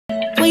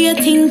What you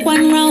think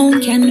one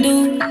round can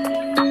do?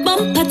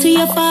 Bumper to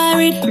your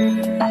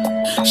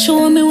forehead.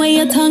 Show me what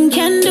your tongue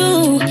can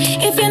do.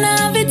 If you not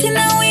have it in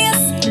a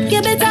waist,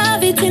 you better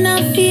have it in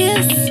a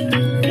face.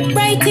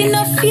 Bright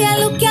enough fear,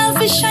 look y'all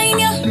for shine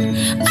you.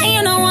 And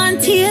you don't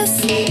want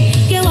tears.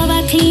 You have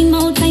a clean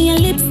mouth and your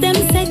lips them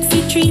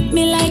sexy. Treat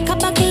me like a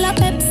bottle of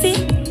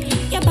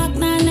Pepsi. Your back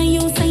man and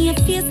you and your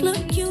face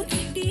look cute.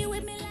 Deal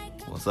with me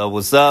like What's up,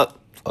 what's up?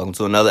 Welcome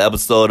to another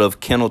episode of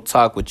Kennel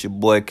Talk with your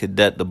boy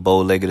Cadet, the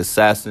bow-legged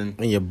assassin.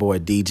 And your boy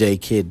DJ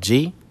Kid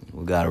G.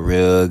 We got a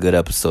real good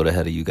episode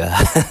ahead of you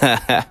guys.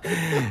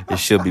 It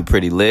should be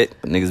pretty lit.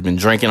 Niggas been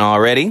drinking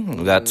already.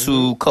 We got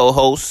two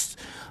co-hosts.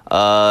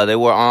 They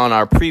were on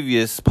our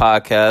previous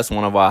podcast,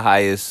 one of our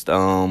highest,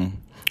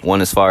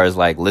 one as far as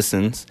like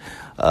listens.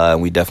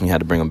 We definitely had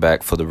to bring them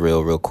back for the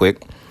real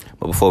quick.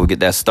 But before we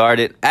get that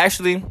started,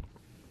 actually, I'm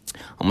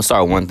gonna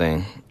start with one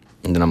thing,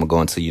 and then I'm gonna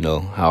go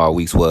into how our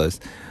weeks was.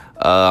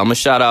 I'm gonna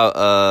shout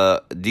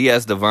out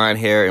DS Divine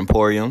Hair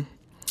Emporium.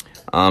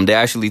 They're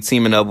actually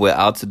teaming up with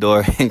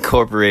Altador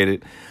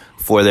Incorporated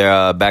for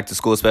their back to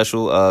school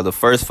special. The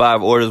first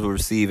 5 orders will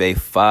receive a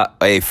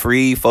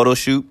free photo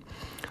shoot.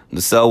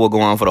 The sale will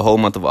go on for the whole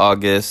month of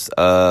August.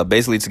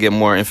 Basically, to get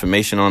more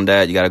information on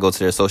that, you got to go to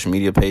their social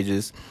media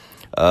pages.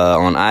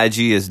 On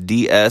IG is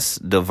DS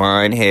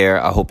Divine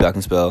Hair. I hope y'all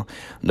can spell.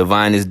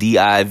 Divine is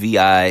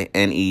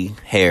DIVINE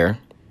hair.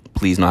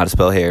 Please know how to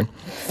spell hair.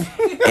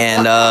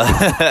 And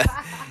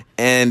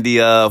and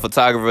the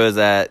photographer is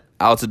at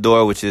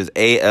Altador, which is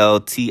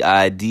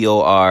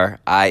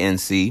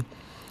ALTIDORINC.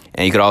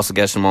 And you could also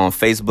catch them on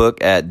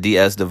Facebook at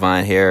DS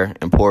Divine Hair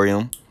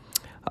Emporium.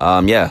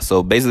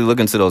 So basically look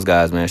into those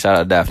guys, man. Shout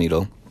out to Daphne,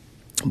 though.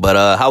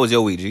 But how was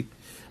your week, G?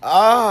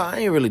 I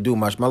ain't really do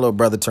much. My little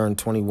brother turned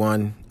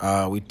 21.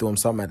 We threw him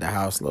something at the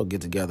house, a little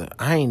get-together.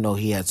 I ain't know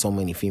he had so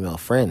many female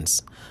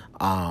friends.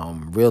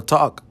 Real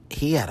talk,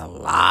 he had a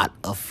lot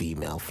of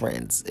female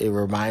friends. It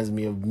reminds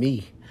me of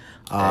me.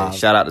 Hey,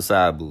 shout out to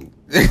Side Boob.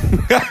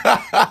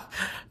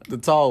 The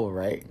tall one,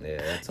 right?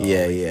 Yeah, that's all.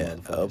 Yeah.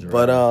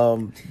 But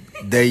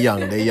they're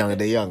young.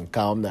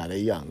 Calm down. They're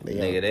young.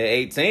 Nigga, they're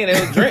 18.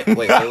 They was drink.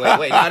 Wait.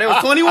 No, they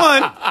was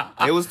 21.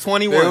 They was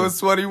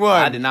 21.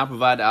 I did not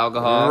provide the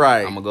alcohol.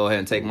 Right. I'm gonna go ahead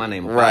and take my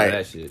name right.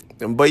 That shit.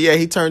 But yeah,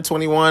 he turned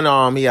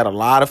 21. He had a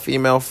lot of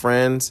female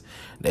friends.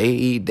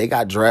 They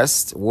got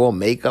dressed, wore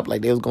makeup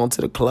like they was going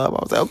to the club. I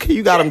was like, okay,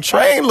 you got them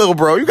trained, little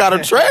bro. You got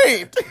them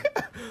trained.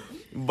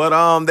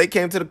 But they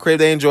came to the crib.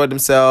 They enjoyed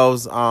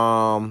themselves.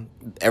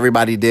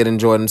 Everybody did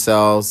enjoy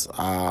themselves.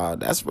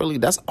 That's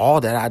all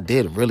that I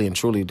did, really and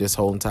truly, this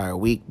whole entire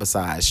week.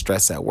 Besides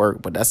stress at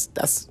work, but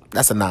that's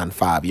a 9 to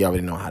 5. You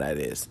already know how that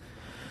is.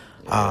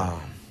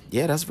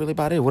 That's really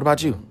about it. What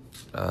about you?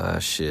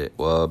 Shit.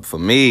 Well, for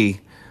me,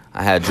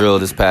 I had drill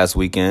this past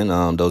weekend.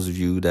 Those of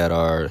you that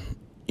are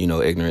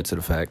ignorant to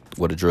the fact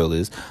what a drill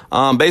is,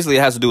 basically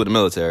it has to do with the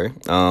military.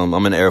 I'm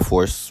in the Air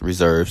Force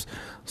Reserves.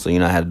 So, I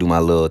had to do my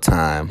little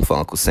time for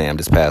Uncle Sam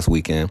this past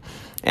weekend.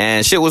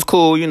 And shit was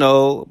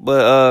cool,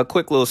 but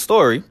quick little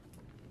story.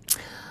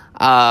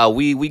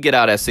 We get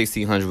out at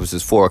 1600, which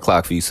is 4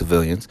 o'clock for you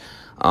civilians.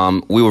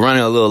 We were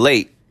running a little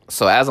late.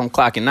 So as I'm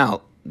clocking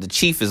out, the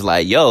chief is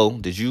like, yo,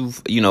 did you,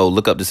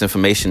 look up this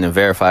information and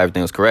verify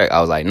everything was correct?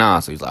 I was like, nah.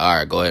 So he's like, all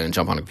right, go ahead and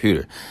jump on the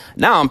computer.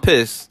 Now I'm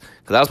pissed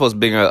because I was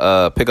supposed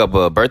to pick up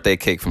a birthday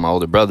cake for my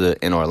older brother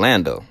in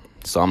Orlando.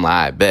 So I'm like,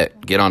 I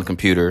bet. Get on the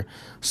computer.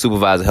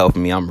 Supervisor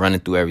helping me. I'm running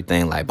through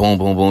everything like boom,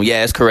 boom, boom.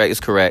 Yeah, it's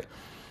correct.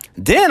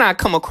 Then I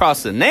come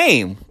across a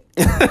name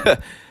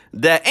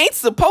that ain't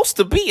supposed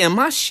to be in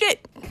my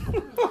shit.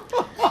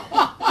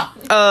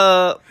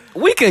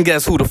 We can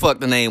guess who the fuck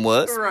the name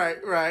was.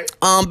 Right.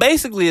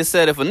 Basically it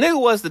said if a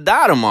nigga was to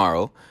die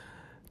tomorrow,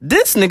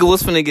 this nigga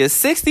was finna get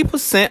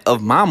 60%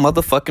 of my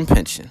motherfucking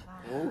pension.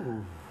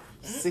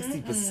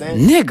 60%?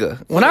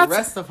 Nigga. For the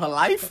rest of her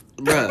life?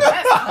 Bruh.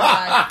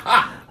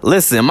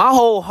 Listen, my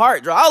whole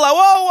heart dropped. I was like,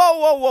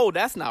 whoa.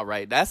 That's not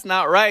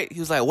right. He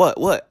was like,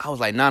 what? I was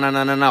like,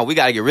 no. We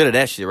got to get rid of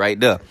that shit right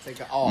there.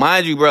 Take it off.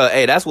 Mind you, bro,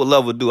 hey, that's what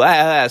love would do. I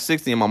had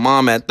 60 and my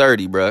mom at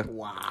 30, bro.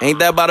 Wow. Ain't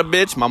that about a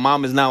bitch? My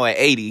mom is now at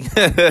 80.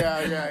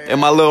 Yeah. And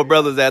my little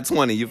brother's at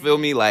 20. You feel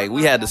me? Like,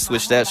 we had to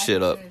switch that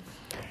shit up.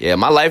 Yeah,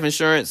 my life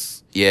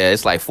insurance,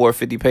 it's like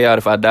 $450 payout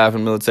if I die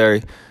from the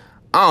military.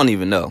 I don't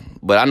even know.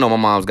 But I know my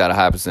mom's got a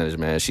high percentage,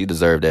 man. She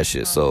deserved that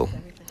shit, so.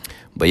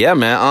 But yeah,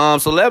 man.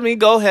 So let me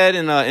go ahead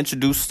and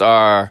introduce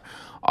our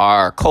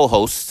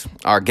co-host,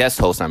 our guest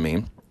host, I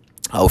mean.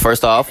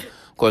 First off,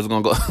 of course,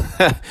 we're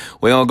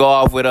gonna go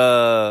off with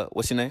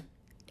what's your name?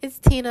 It's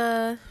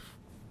Tina.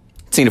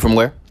 Tina from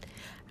where?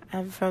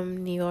 I'm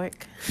from New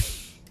York.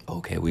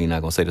 Okay, we're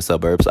not gonna say the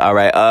suburbs. All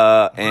right.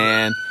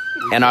 And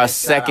our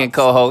second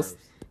co-host.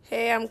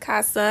 Hey, I'm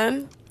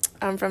Kasun.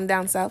 I'm from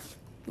down south,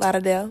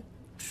 Lauderdale.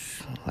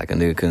 Like a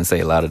nigga couldn't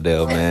say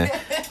Lauderdale, man.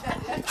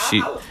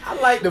 I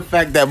like the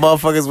fact that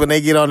motherfuckers, when they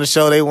get on the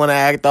show, they want to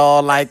act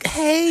all like,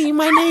 hey,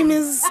 my name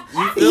is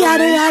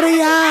yada, yada,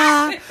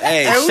 yada.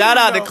 Hey, shout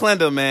out to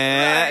Clinda,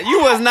 man.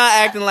 You was not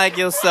acting like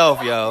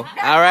yourself, yo.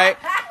 All right?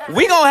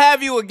 We gonna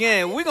have you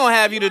again. We gonna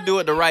have you to do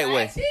it the right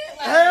way.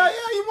 Hell yeah,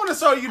 you want to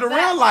show you the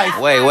real life.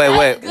 Wait.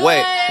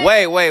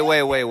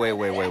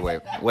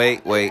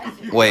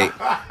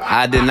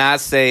 I did not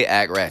say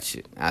act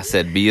ratchet. I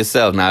said be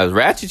yourself. Now, if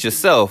ratchet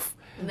yourself,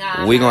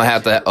 we gonna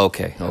have to.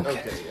 Okay.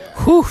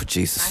 Whew,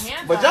 Jesus.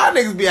 But y'all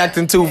niggas be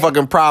acting too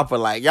fucking proper.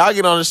 Like, y'all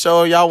get on the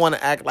show, y'all want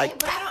to act like,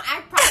 But I don't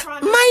act proper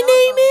on the my show,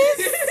 name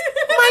is.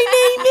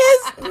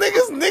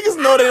 Niggas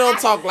know they don't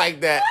talk like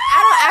that.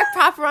 I don't act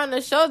proper on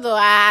the show though.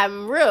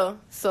 I'm real,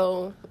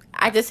 so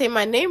I just say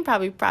my name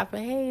probably proper.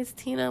 Hey, it's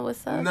Tina.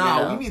 What's up?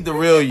 No, we need the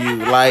real you.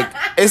 Like,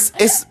 it's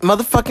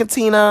motherfucking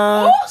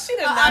Tina.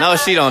 No,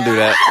 she don't do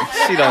that.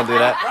 She don't do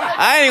that.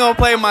 I ain't gonna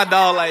play my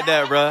dog like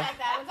that, bruh.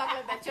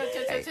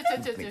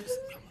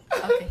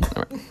 Okay.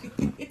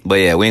 But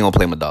yeah, we ain't gonna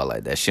play my dog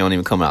like that. She don't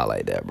even come out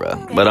like that,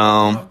 bruh. But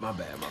My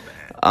bad.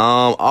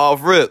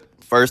 off rip.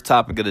 First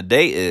topic of the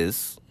day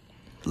is,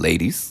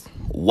 ladies,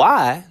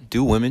 why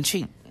do women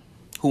cheat?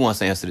 Who wants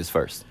to answer this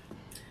first?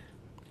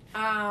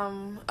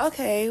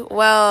 Okay.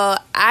 Well,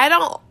 I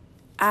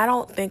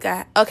don't think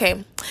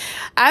okay.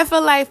 I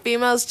feel like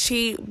females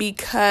cheat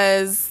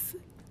because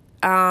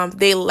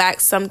they lack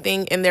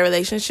something in their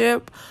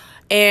relationship,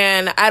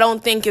 and I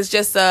don't think it's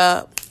just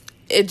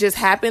it just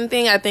happened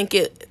thing. I think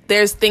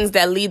there's things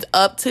that lead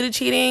up to the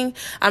cheating.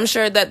 I'm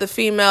sure that the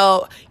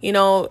female,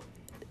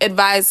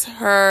 advise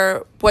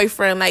her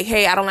boyfriend like,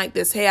 hey, I don't like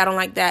this, hey, I don't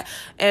like that,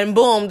 and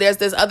boom, there's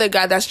this other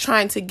guy that's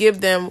trying to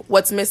give them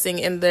what's missing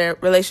in their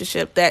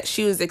relationship that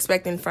she was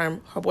expecting from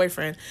her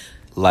boyfriend.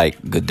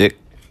 Like good dick?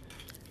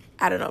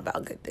 I don't know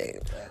about good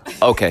dick.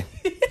 Okay.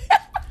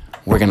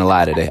 We're gonna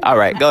lie today. All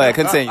right, go ahead,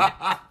 continue.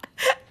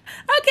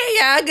 Okay,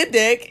 yeah, good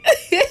dick.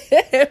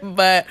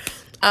 But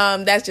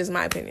that's just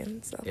my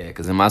opinion. So. Yeah,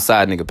 because in my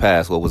side nigga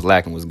past, what was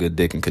lacking was good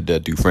dick, and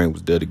Cadet Dufresne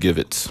was there to give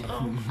it.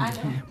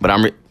 But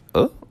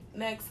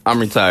Next. I'm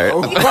retired.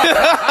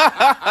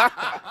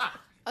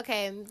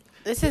 Okay,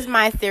 this is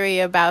my theory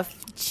about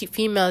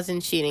females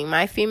and cheating.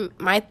 My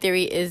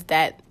theory is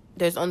that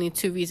there's only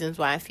two reasons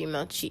why a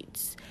female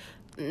cheats.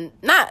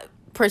 Not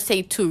per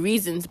se two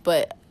reasons,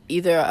 but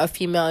either a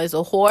female is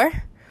a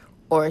whore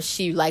or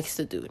she likes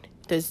the dude.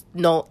 There's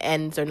no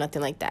ends or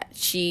nothing like that.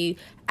 She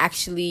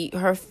actually,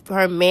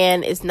 her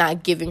man is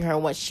not giving her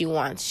what she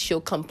wants. She'll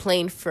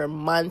complain for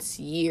months,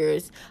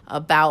 years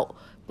about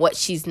what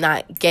she's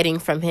not getting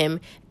from him,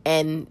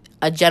 and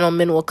a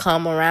gentleman will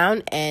come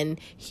around and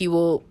he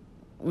will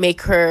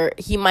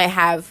he might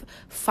have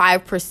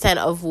 5%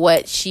 of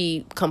what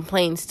she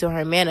complains to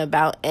her man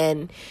about,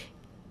 and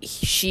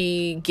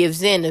she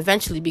gives in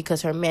eventually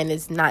because her man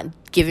is not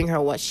giving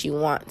her what she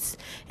wants.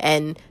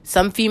 And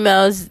some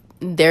females,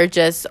 they're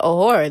just a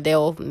whore.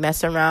 They'll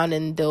mess around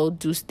and they'll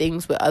do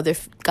things with other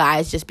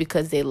guys just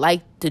because they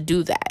like to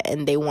do that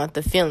and they want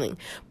the feeling.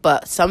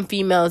 But some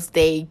females,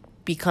 they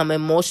become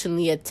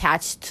emotionally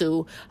attached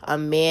to a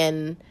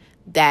man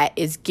that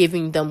is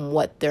giving them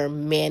what their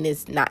man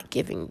is not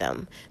giving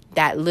them.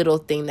 That little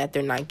thing that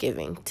they're not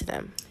giving to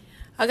them.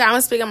 Okay, I'm going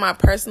to speak on my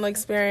personal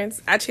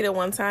experience. I cheated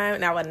one time,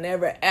 and I would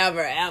never,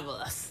 ever,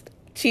 ever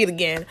cheat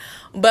again.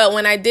 But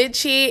when I did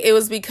cheat, it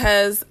was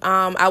because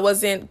I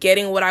wasn't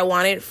getting what I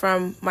wanted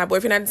from my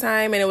boyfriend at the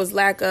time, and it was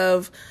lack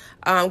of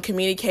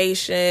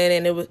communication,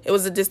 and it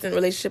was a distant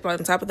relationship on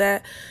top of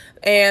that.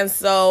 And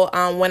so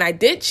when I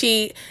did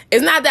cheat,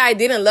 it's not that I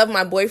didn't love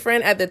my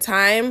boyfriend at the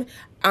time.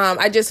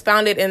 I just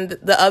found it in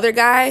the other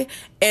guy.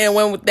 And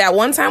when that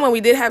one time when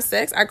we did have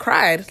sex, I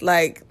cried.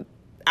 Like,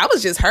 I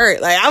was just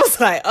hurt. Like, I was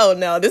like, oh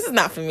no, this is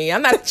not for me.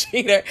 I'm not a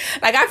cheater.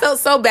 Like, I felt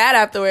so bad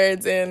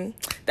afterwards, and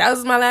that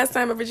was my last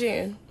time ever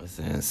cheating.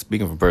 Listen,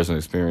 speaking from personal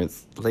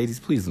experience, ladies,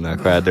 please do not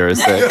cry during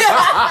sex.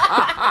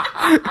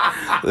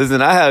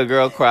 Listen, I had a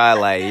girl cry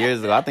like years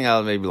ago. I think I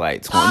was maybe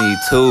like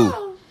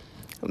 22.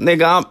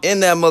 Nigga, I'm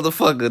in that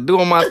motherfucker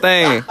doing my thing.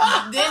 Then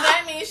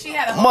that means she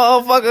had a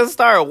Motherfucker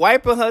start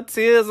wiping her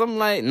tears. I'm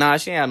like, nah,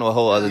 she ain't no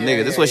whole other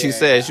nigga. This is what she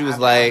said. She was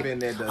like,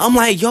 I'm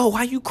like, yo,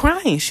 why you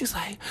crying? She's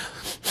like,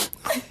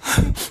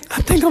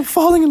 I think I'm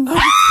falling in love.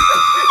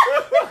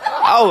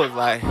 I was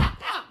like,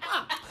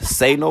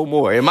 say no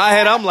more. In my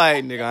head, I'm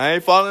like, nigga, I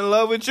ain't falling in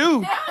love with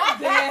you.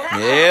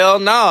 Hell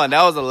no. And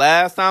that was the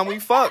last time we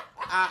fucked.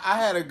 I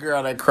had a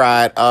girl that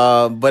cried,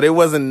 but it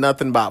wasn't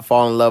nothing about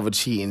falling in love or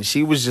cheating.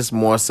 She was just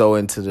more so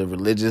into the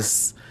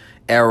religious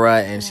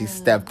era, and she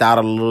stepped out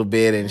a little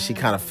bit, and she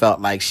kind of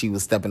felt like she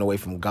was stepping away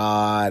from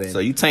God. And So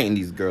you tainting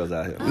these girls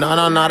out here.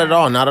 no, not at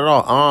all, not at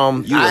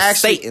all. You I a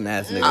actually, Satan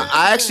ass nigga.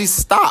 I actually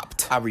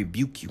stopped. I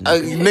rebuke you.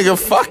 Nigga,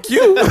 fuck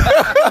you.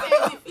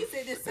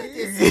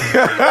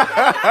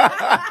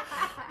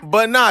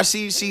 But nah,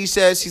 she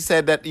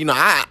said that,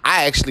 I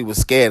actually was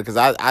scared because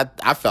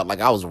I felt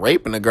like I was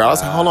raping a girl. I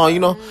was like, hold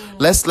on,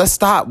 let's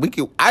stop.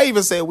 I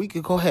even said we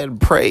could go ahead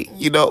and pray.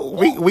 We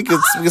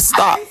could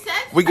stop.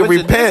 We could Put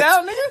your dick repent.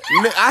 out,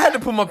 nigga? I had to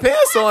put my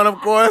pants on, of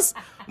course.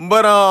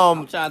 But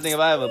I'm trying to think if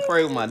I ever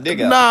pray with my dick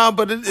out. nah,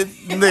 but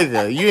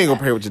nigga, you ain't gonna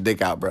pray with your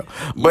dick out, bro.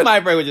 You But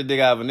might pray with your dick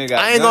out, but nigga,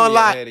 I ain't gonna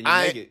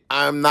lie.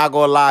 I'm not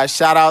gonna lie.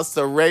 Shout outs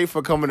to Ray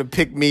for coming to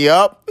pick me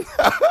up.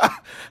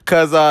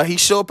 Cause he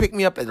sure picked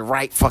me up at the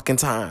right fucking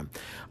time.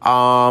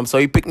 So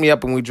he picked me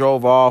up and we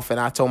drove off, and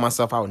I told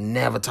myself I would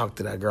never talk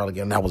to that girl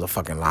again. That was a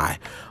fucking lie.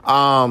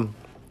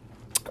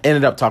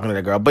 Ended up talking to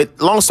that girl.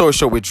 But long story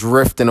short, we're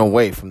drifting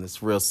away from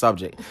this real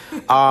subject.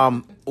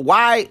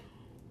 Why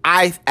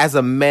I, as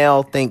a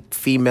male, think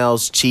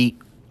females cheat.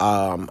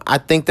 I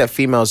think that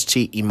females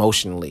cheat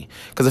emotionally.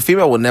 Because a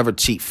female will never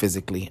cheat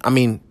physically. I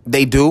mean,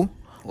 they do.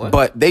 What?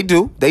 But they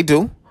do.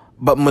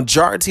 But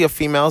majority of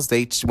females,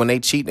 when they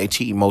cheat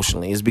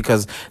emotionally. It's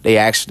because they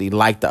actually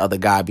like the other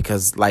guy.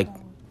 Because like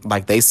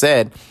they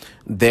said,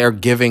 they're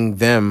giving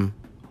them,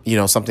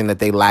 something that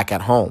they lack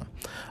at home.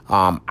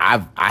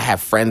 I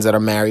have friends that are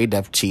married that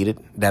have cheated,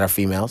 that are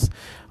females.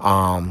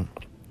 And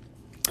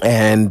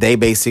they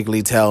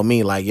basically tell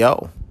me like,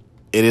 yo,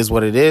 it is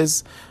what it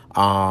is.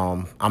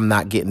 I'm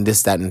not getting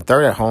this, that, and the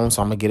third at home,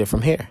 so I'm gonna get it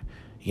from here.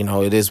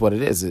 It is what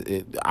it is.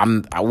 Where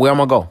am I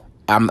gonna go?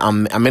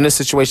 I'm in a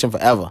situation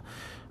forever.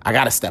 I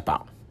gotta step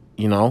out,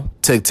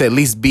 to at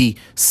least be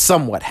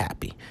somewhat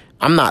happy.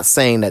 I'm not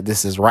saying that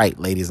this is right,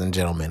 ladies and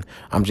gentlemen.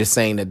 I'm just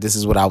saying that this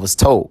is what I was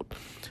told.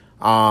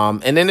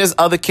 And then there's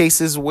other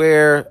cases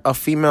where a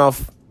female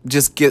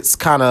just gets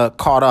kind of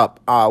caught up.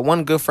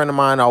 One good friend of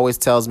mine always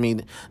tells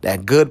me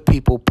that good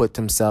people put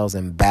themselves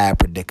in bad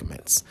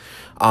predicaments.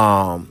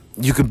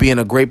 You could be in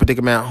a great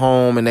predicament at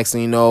home, and next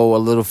thing you know, a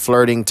little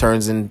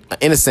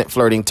innocent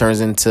flirting turns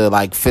into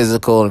like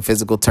physical, and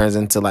physical turns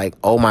into like,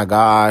 oh my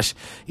gosh,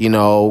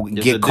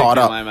 get caught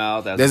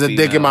up. There's a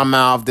dick in my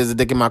mouth. There's a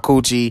dick in my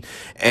coochie,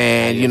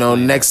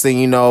 and next thing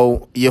you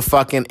know, you're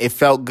fucking. It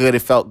felt good.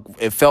 It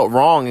felt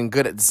wrong and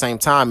good at the same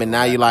time, and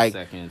now you like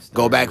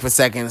go back for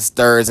seconds,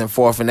 thirds, and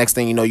fourth, and next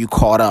thing you know, you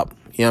caught up.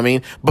 You know what I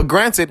mean? But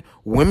granted,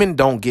 women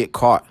don't get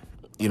caught.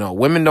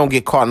 Women don't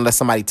get caught unless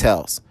somebody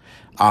tells.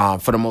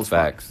 For the most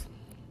part. Facts.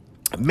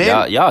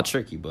 Men, y'all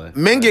tricky, but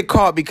men get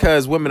caught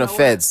because women are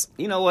feds.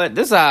 You know what?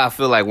 This is how I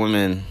feel like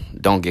women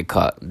don't get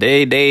caught.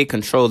 They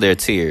control their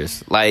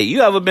tears. Like,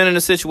 you ever been in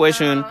a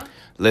situation?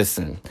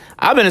 Listen,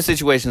 I've been in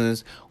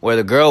situations where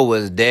the girl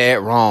was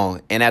dead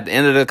wrong, and at the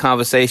end of the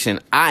conversation,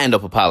 I end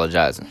up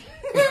apologizing.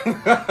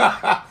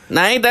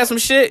 Now, ain't that some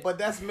shit? But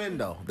that's men,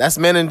 though. That's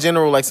men in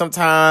general. Like,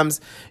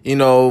 sometimes,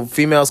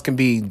 females can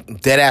be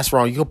dead ass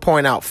wrong. You can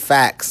point out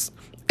facts,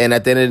 and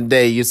at the end of the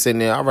day, you're sitting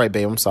there, all right,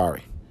 babe, I'm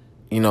sorry.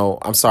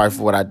 I'm sorry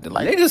for what I did.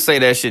 Like, they just say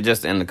that shit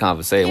just to end the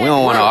conversation. We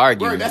don't want to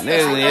argue. We don't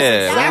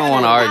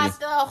want to argue. That's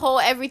the whole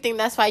everything.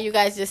 That's why you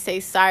guys just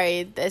say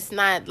sorry. That's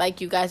not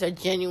like you guys are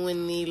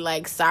genuinely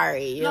like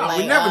sorry. You're no, like,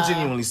 we're never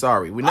genuinely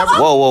sorry. We never.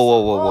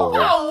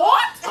 Whoa.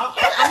 What?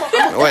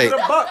 Wait.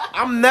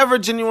 I'm never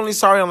genuinely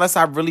sorry unless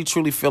I really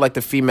truly feel like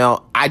the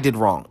female I did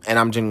wrong and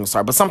I'm genuinely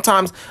sorry. But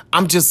sometimes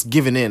I'm just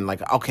giving in.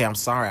 Like, okay, I'm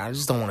sorry. I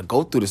just don't want to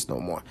go through this no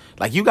more.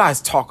 Like, you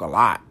guys talk a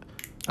lot.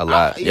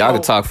 Y'all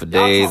can talk for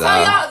days.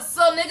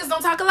 So niggas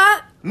don't talk a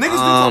lot? Niggas do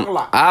talk a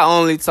lot. I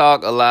only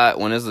talk a lot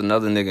when there's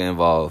another nigga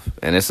involved,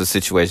 and it's a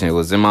situation. It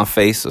was in my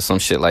face or some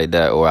shit like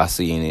that, or I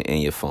see it in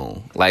your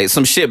phone, like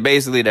some shit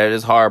basically that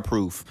is hard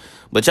proof.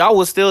 But y'all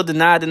will still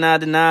deny, be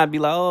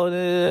like,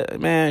 oh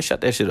man,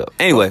 shut that shit up.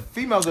 Anyway,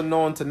 females are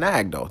known to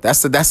nag though.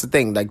 That's the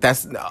thing. Like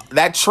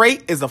that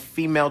trait is a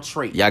female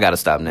trait. Y'all gotta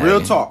stop nagging.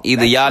 Real talk.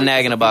 Either y'all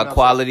nagging about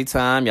quality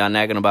time, y'all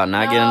nagging about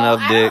not getting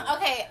enough dick.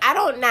 I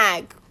don't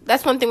nag.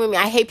 That's one thing with me.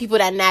 I hate people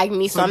that nag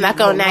me, so I'm not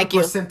gonna nag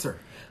you.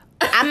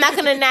 I'm not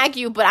gonna nag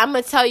you, but I'm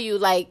gonna tell you,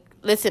 like,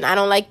 listen, I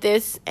don't like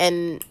this,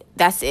 and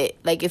that's it.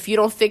 Like, if you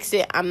don't fix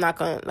it, I'm not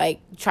gonna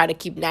like try to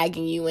keep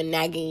nagging you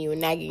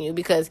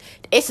because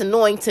it's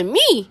annoying to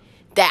me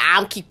that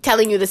I'm keep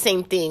telling you the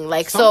same thing.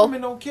 Like, some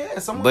women don't care.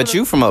 But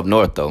you from up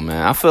north though,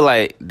 man. I feel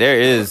like there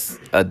is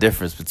a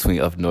difference between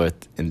up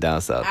north and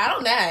down south. I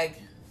don't nag.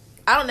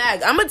 I'm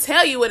gonna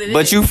tell you what it is.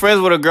 But you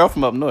friends with a girl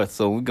from up north,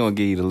 so we're gonna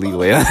give you the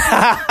leeway.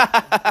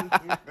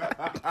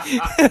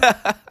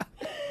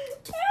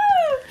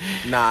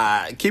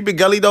 Nah, keep it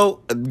gully though.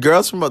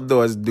 Girls from up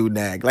north do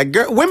nag. Like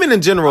women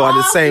in general are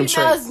the same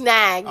traits.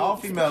 Nag. All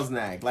females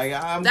nag. Like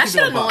I'm that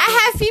shit annoying. I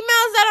have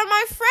females that are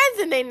my friends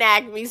and they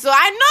nag me, so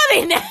I know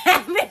they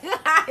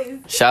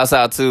nag. Shouts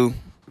out to.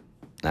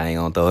 I ain't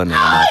gonna throw her name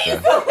out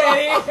there.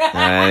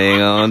 I ain't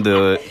gonna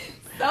do it.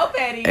 So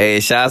petty. Hey,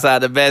 shouts out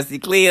to Bestie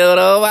Cleo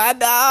though, my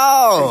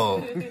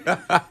dog.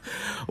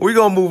 We're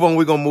gonna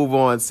move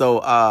on.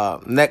 So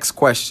next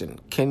question.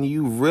 Can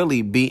you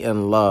really be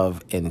in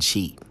love and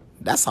cheat?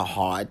 That's a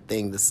hard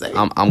thing to say.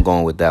 I'm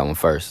going with that one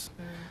first.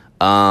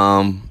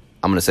 I'm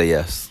gonna say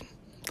yes.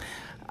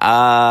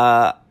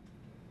 Because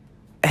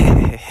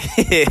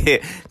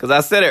I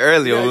said it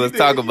earlier when we was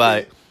talking about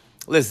it.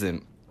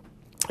 Listen,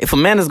 if a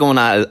man is going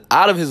out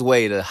of his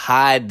way to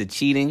hide the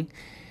cheating,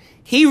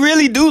 he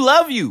really do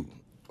love you.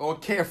 Or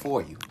care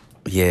for you.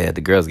 Yeah, the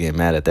girls get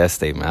mad at that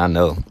statement. I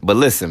know. But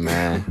listen,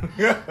 man.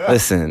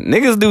 Listen,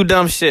 niggas do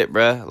dumb shit,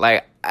 bruh.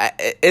 Like,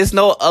 it's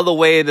no other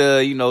way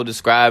to,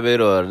 describe it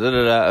or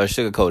or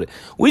sugarcoat it.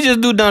 We just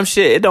do dumb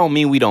shit. It don't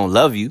mean we don't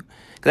love you.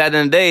 Because at the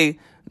end of the day,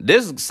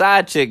 this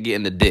side chick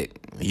getting the dick.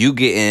 you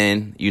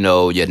getting,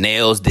 your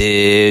nails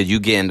did, you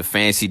getting the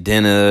fancy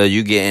dinner,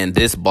 you getting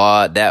this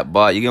bought, that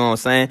bought. You get what I'm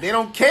saying? They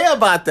don't care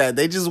about that.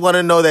 They just want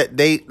to know that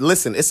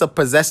listen, it's a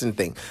possession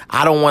thing.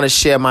 I don't want to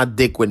share my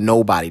dick with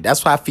nobody.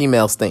 That's why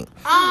females think.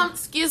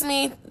 Excuse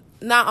me.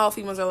 Not all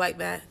females are like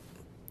that.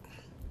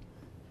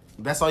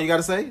 That's all you got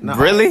to say? No.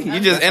 Really? You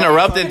just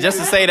interrupted just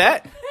to say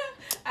that?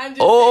 I'm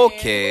just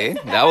Okay.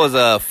 That was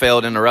a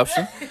failed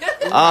interruption.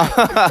 Like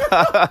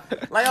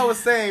I was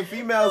saying,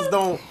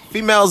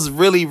 females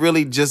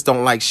really just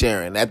don't like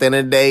sharing. At the end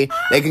of the day,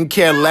 they can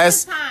care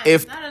less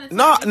if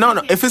no.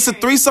 If it's a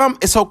threesome,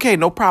 it's okay,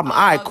 no problem. All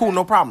right, cool,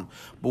 no problem.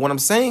 But what I'm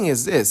saying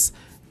is this: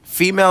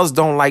 females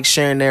don't like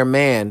sharing their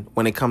man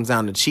when it comes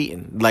down to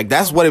cheating. Like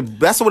that's what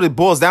it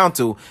boils down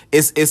to.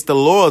 It's the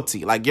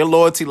loyalty. Like your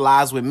loyalty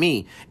lies with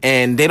me,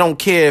 and they don't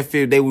care if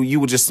you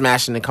were just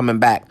smashing and coming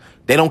back.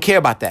 They don't care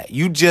about that.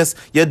 Your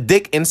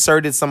dick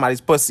inserted somebody's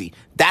pussy.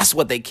 That's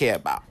what they care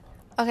about.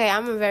 Okay,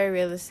 I'm a very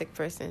realistic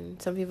person.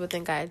 Some people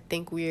think I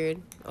think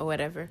weird or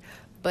whatever.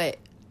 But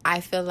I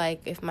feel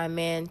like if my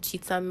man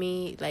cheats on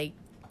me, like,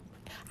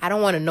 I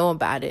don't want to know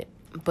about it.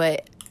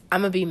 But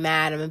I'm going to be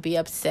mad. I'm going to be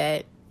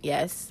upset.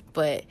 Yes.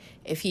 But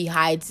if he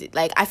hides it,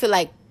 like, I feel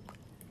like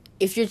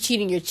if you're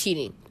cheating, you're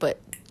cheating. But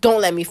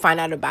don't let me find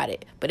out about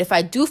it. But if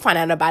I do find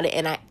out about it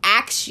and I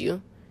ask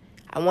you,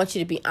 I want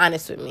you to be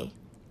honest with me.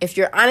 If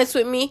you're honest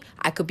with me,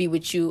 I could be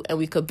with you and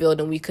we could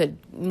build and we could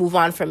move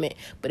on from it.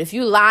 But if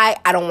you lie,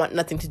 I don't want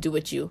nothing to do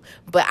with you.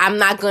 But I'm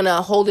not going to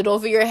hold it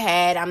over your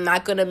head. I'm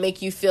not going to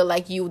make you feel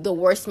like you the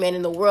worst man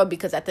in the world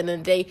because at the end of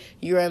the day,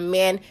 you're a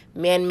man.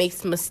 Man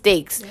makes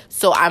mistakes. Yep.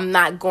 So I'm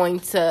not going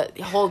to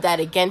hold that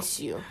against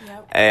you.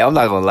 Yep. Hey, I'm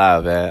not going to lie,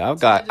 man.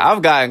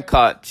 I've gotten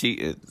caught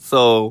cheating.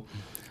 So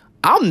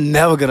I'm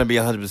never going to be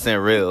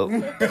 100% real.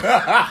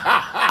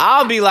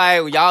 I'll be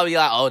like, y'all be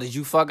like, oh, did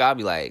you fuck? I'll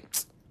be like,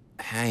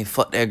 I ain't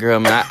fuck that girl,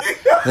 man.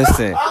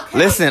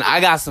 Listen, I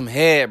got some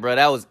head, bro.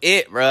 That was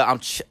it, bro. I'm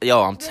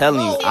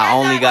telling you, I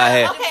only got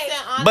head.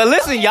 But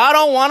listen, y'all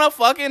don't want to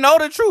fucking know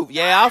the truth.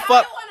 Yeah,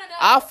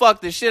 I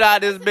fucked the shit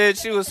out of this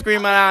bitch. She was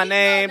screaming out her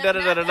name,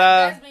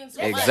 da-da-da-da-da.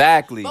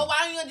 Exactly. But why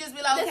don't you just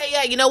be like, okay,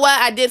 yeah, you know what?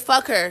 I did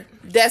fuck her.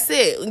 That's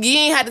it. You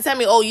ain't have to tell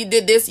me, oh, you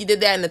did this, you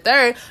did that, and the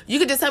third. You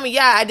could just tell me,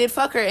 yeah, I did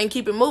fuck her, and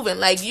keep it moving.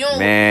 Like, you don't...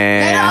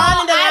 Man. Later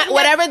on in the night,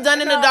 whatever's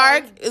done in the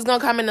dark is going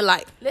to come in the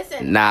light.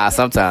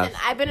 Sometimes.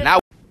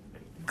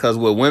 Because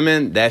with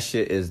women, that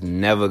shit is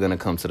never going to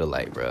come to the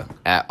light, bro.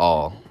 At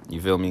all.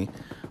 You feel me?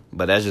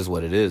 But that's just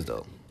what it is,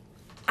 though.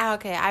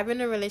 Okay, I've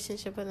been in a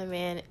relationship with a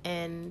man,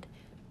 and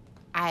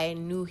I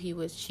knew he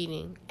was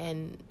cheating,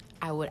 and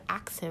I would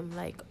ask him,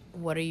 like,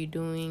 what are you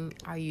doing?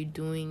 Are you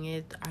doing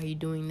it? Are you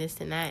doing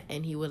this and that?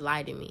 And he would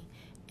lie to me.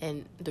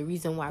 And the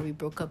reason why we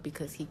broke up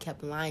because he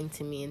kept lying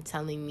to me and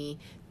telling me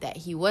that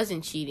he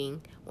wasn't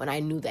cheating when I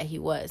knew that he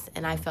was.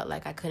 And I felt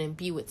like I couldn't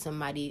be with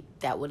somebody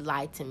that would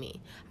lie to me.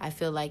 I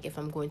feel like if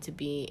I'm going to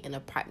be in a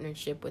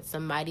partnership with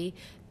somebody,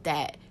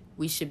 that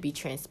we should be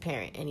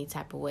transparent any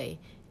type of way.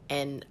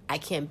 And I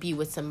can't be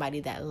with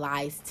somebody that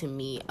lies to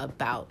me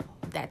about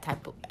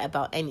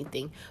about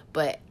anything.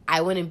 But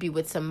I wouldn't be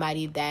with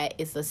somebody that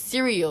is a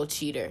serial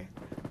cheater.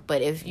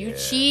 But if you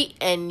cheat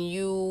and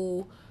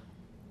you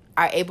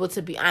are able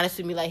to be honest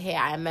with me, like, hey,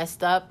 I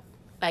messed up,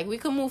 like, we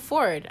can move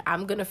forward.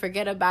 I'm going to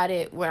forget about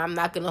it, where I'm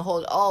not going to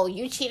hold, oh,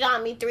 you cheated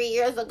on me 3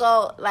 years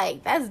ago.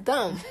 Like, that's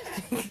dumb.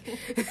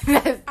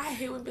 I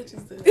hate when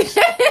bitches do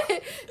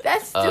that.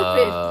 That's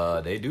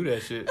stupid. They do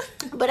that shit.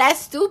 But that's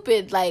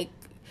stupid. Like,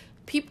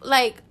 people,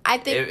 like, I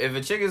think... If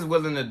a chick is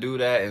willing to do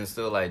that and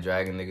still, like,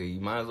 drag a nigga,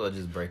 you might as well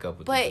just break up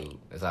with the dude.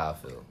 That's how I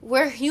feel.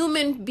 We're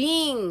human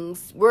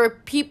beings.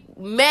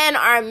 Men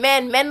are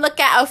men. Men look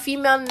at a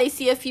female and they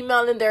see a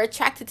female and they're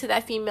attracted to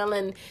that female,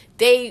 and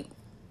they're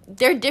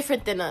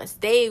different than us.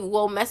 They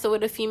will mess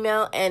with a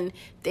female and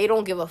they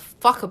don't give a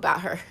fuck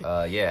about her.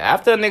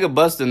 After a nigga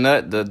busts a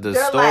nut, the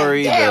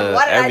story, like, damn,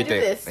 why did everything. I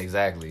do this?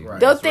 Exactly. Right.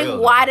 They'll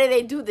think, why did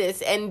they do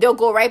this? And they'll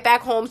go right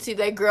back home to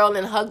their girl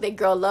and hug their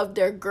girl, love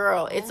their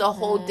girl. It's a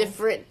whole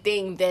different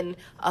thing than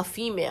a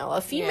female.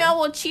 A female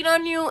will cheat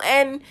on you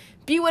and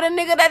be with a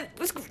nigga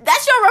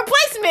that's your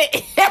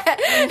replacement.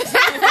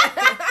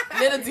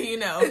 Little do you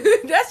know.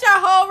 That's your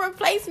whole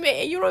replacement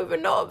and you don't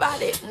even know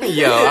about it.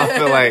 Yo, I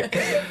feel like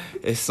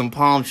it's some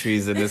palm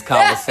trees in this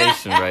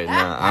conversation right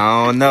now.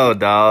 I don't know,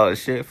 dog.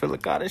 Shit feel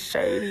like kind of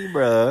shady,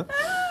 bruh.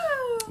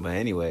 But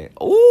anyway.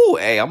 Ooh,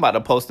 hey, I'm about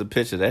to post a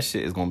picture. That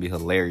shit is going to be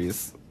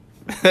hilarious.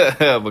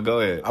 But go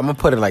ahead. I'm going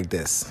to put it like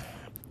this.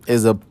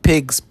 Is a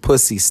pig's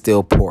pussy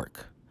still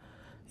pork?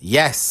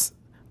 Yes.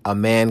 A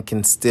man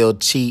can still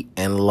cheat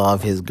and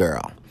love his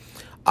girl.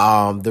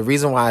 The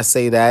reason why I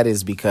say that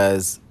is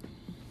because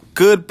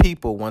good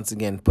people, once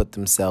again, put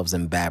themselves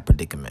in bad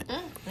predicament.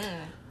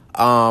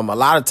 A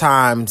lot of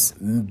times,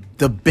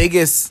 the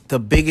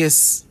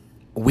biggest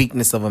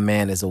weakness of a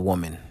man is a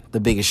woman.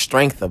 The biggest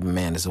strength of a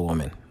man is a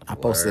woman. I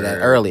posted that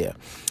earlier.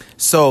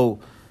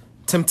 So,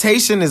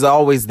 temptation is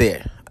always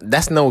there.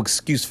 That's no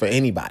excuse for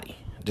anybody.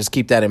 Just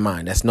keep that in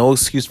mind. That's no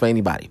excuse for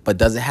anybody. But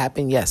does it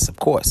happen? Yes, of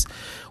course.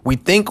 We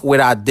think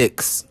with our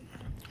dicks.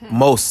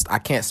 I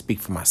can't speak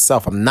for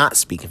myself. I'm not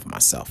speaking for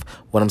myself.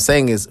 What I'm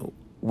saying is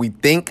we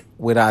think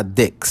with our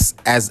dicks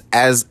as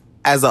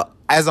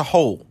a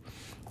whole.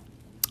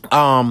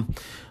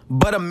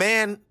 But a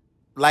man,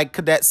 like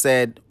Cadet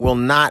said, will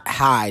not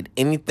hide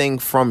anything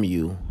from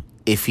you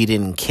if he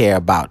didn't care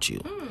about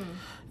you.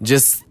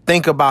 Just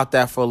think about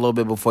that for a little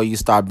bit before you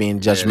start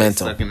being judgmental.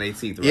 Sucking their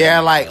teeth right Yeah,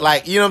 now.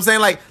 like you know what I'm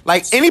saying?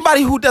 Like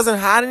anybody who doesn't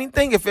hide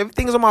anything, if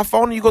everything's on my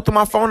phone and you go through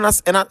my phone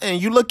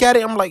and you look at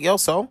it, I'm like, yo,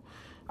 so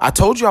I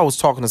told you I was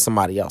talking to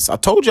somebody else. I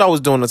told you I was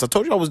doing this. I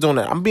told you I was doing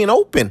that. I'm being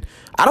open.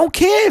 I don't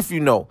care if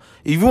you know.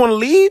 If you want to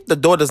leave, the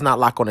door does not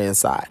lock on the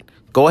inside.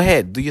 Go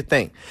ahead, do your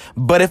thing.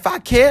 But if I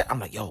care, I'm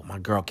like, yo, my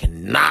girl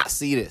cannot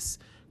see this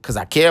because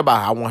I care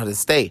about her. I want her to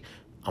stay.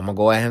 I'm going to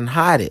go ahead and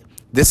hide it.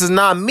 This is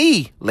not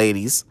me,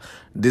 ladies.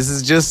 This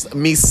is just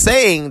me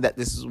saying that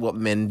this is what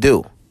men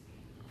do.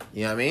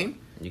 You know what I mean?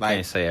 You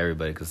can't say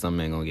everybody because some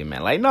men gonna get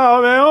mad. Like,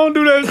 no, man, I don't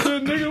do that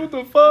shit, nigga. What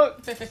the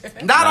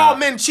fuck? Not all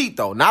men cheat,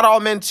 though. Not all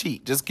men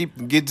cheat. Just keep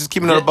it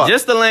on the buck.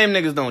 Just the lame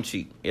niggas don't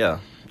cheat. Yeah.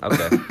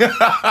 Okay.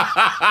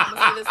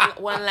 This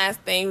one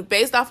last thing,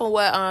 based off of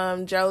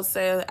what Joe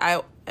said,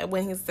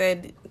 when he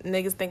said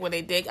niggas think what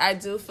they dig, I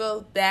do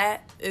feel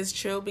that is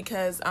true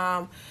because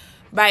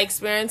by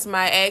experience,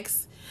 my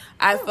ex,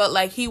 I felt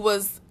like he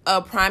was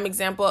a prime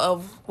example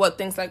of what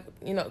things like,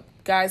 you know,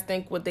 guys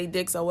think what they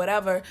dicks or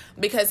whatever,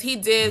 because he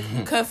did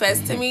confess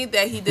to me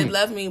that he did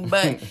love me,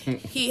 but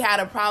he had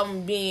a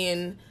problem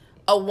being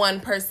a one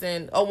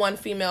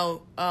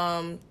female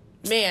man.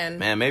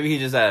 Man, maybe he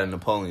just had a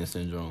Napoleon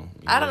syndrome.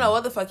 I don't know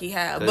what the fuck he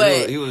had,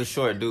 but he was a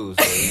short dude.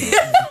 So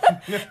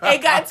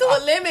it got to a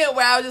limit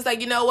where I was just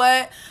like, you know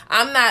what?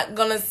 I'm not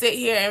gonna sit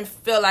here and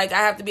feel like I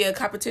have to be a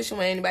competition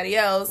with anybody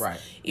else. Right.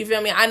 You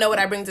feel me? I know what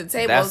I bring to the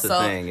table, That's the so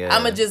thing, yeah.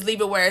 I'm gonna just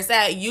leave it where it's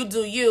at. You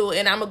do you,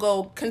 and I'm gonna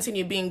go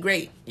continue being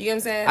great. You get what I'm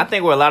saying? I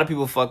think where a lot of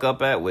people fuck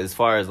up at, as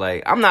far as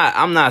like, I'm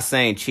not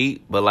saying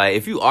cheat, but like,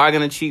 if you are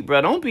gonna cheat,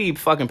 bro, don't be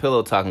fucking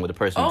pillow talking with the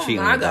person Oh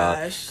cheating my with, dog.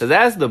 gosh. Because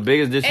that's the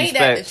biggest Ain't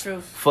that disrespect the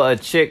truth? for a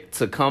chick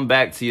to come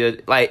back to your,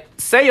 like,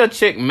 say your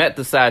chick met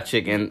the side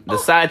chick and the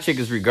side chick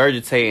is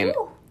regurgitating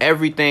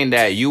everything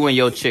that you and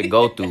your chick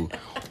go through.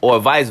 Or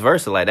vice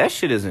versa. Like, that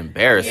shit is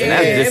embarrassing.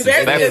 Yeah, That's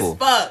disrespectful.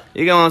 embarrassing as fuck.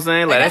 You get what I'm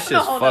saying? Like, that That's on a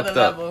shit's whole fucked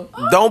nother up. level.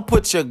 Don't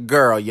put your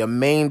girl, your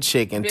main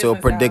chick, into a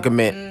Business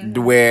predicament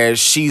where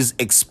she's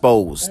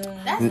exposed.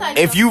 That's like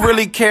If your you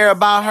really care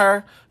about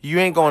her, you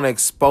ain't gonna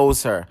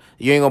expose her.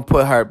 You ain't gonna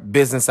put her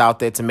business out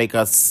there to make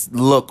us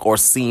look or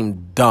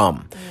seem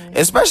dumb.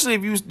 Especially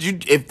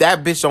if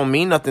that bitch don't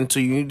mean nothing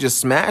to you, you just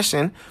smash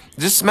and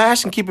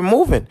keep it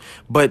moving.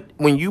 But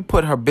when you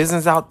put her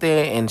business out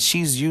there and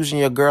she's using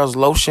your girl's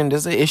lotion,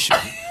 there's an issue.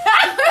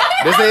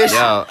 There's an issue.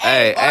 Yo,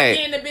 hey.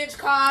 Or in the bitch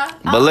car.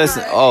 But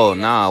listen,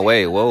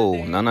 wait,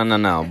 whoa,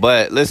 no.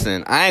 But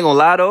listen, I ain't gonna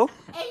lie though.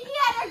 And you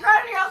had a girl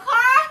in your car?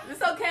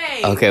 It's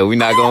okay. Okay, we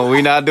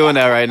not doing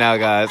that right now,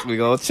 guys. We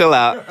gonna chill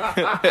out.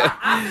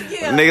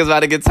 Niggas about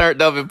to get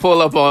turned up and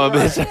pull up on a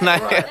bitch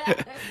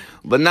tonight.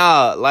 But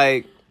nah,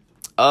 like,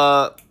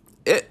 I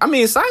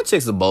mean, side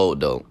chicks are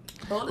bold though.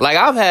 Like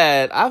I've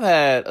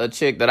had a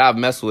chick that I've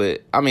messed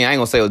with. I mean, I ain't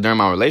gonna say it was during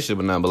my relationship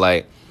or nothing, but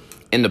like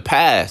in the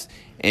past,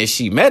 and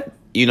she met,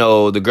 you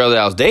know, the girl that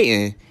I was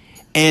dating,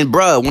 and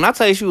bruh, when I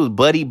tell you she was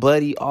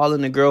buddy, all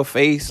in the girl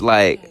face,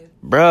 like,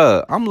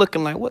 bruh, I'm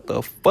looking like, what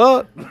the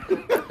fuck?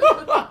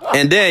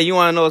 And then you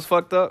wanna know what's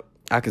fucked up?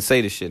 I can say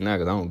this shit now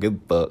because I don't give a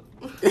fuck.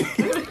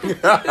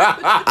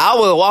 I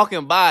was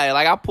walking by,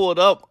 like I pulled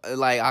up,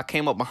 like I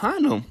came up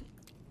behind him,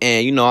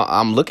 and you know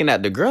I'm looking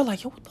at the girl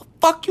like, yo, what the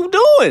fuck you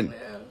doing? Yeah.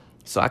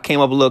 So I came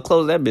up a little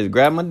closer. That bitch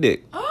grabbed my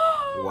dick. Wow.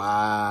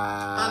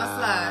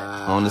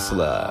 On On the slide. the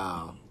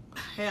slide.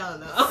 Hell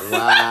no.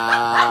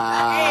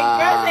 Wow. Hey,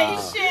 girls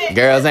ain't shit.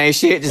 Girls ain't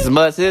shit just as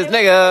much as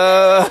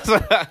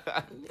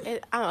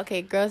niggas. I'm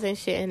okay. Girls ain't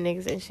shit and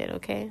niggas ain't shit.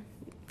 Okay,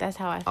 that's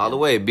how I feel. All the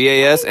way,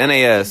 BAS,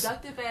 NAS.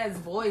 Seductive ass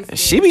voice.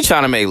 She be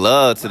trying to make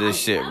love to this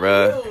shit,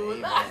 bruh.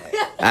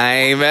 I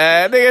ain't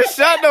mad. Nigga,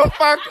 shut the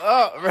fuck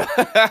up,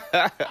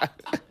 bruh.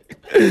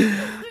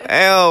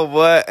 Hell,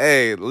 boy.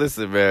 Hey,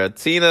 listen, man.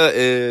 Tina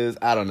is,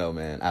 I don't know,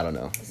 man. I don't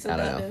know.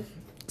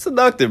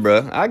 Seductive,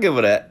 bruh. I'll give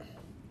her that.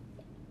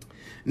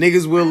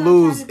 Niggas will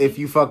lose if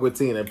you fuck with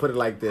Tina. Put it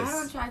like this. I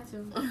don't try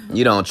to.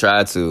 You don't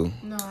try to.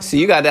 No. See,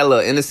 you got that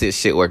little innocent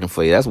shit working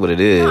for you. That's what it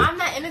is. No, I'm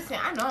not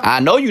innocent. I know. I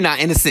know you're not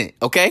innocent,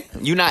 okay?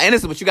 You're not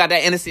innocent, but you got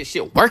that innocent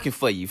shit working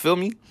for you. You feel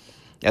me?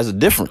 There's a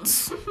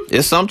difference.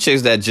 There's some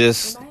chicks that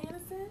just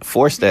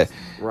force that.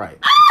 Right.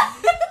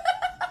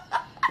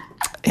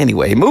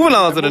 Anyway, moving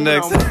on to the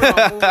next.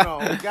 Moving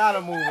on. We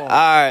gotta move on. All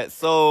right,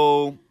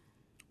 so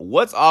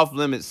what's off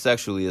limits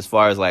sexually as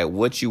far as like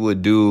what you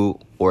would do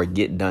or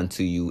get done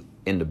to you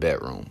in the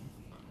bedroom?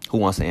 Who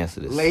wants to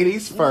answer this?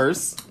 Ladies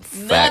first.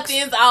 Facts.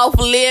 Nothing's off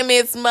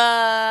limits,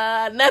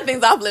 ma.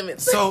 Nothing's off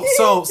limits. So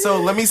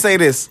let me say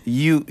this.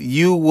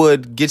 You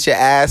would get your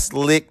ass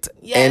licked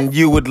Yes. and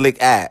you would lick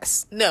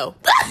ass. No.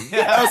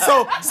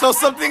 So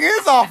something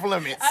is off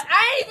limits.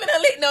 I ain't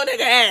finna lick no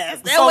nigga ass.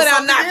 That's So what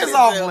I'm something not is finna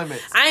off do.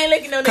 limits. I ain't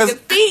licking no 'Cause-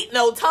 nigga's feet,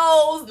 no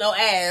toes, no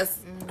ass.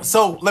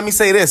 So let me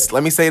say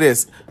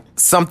this.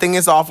 Something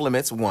is off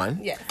limits, one.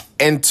 Yes.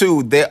 And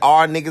two, there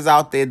are niggas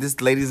out there.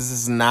 Ladies, this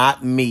is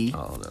not me.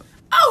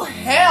 Oh,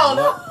 hell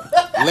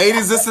no.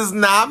 Ladies, this is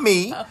not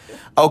me.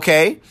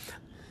 Okay?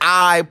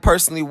 I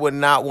personally would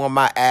not want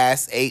my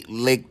ass ate,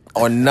 licked,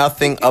 or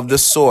nothing of the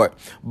sort.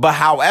 But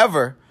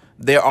however,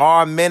 there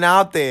are men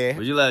out there.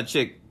 Would you let a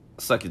chick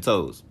suck your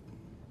toes?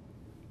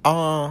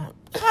 I'm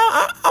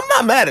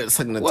not mad at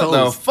sucking the What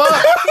toes. the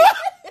fuck?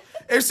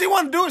 If she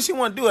want to do it, she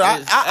want to do it.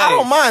 I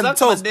don't mind suck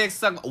toes. My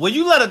dick, will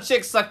you let a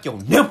chick suck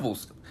your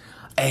nipples?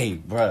 Hey,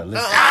 bro,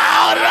 listen.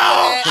 Oh, no.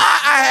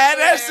 I had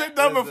that shit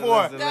done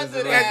before. Listen.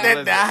 I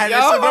had that shit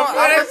done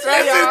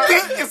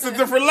before. It's a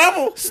different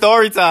level.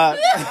 Story time.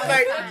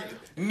 Like,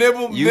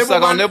 nibble. You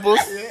suck on nipples?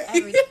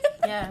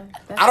 Yeah.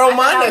 I don't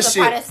mind that was a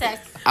part of shit.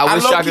 sex. I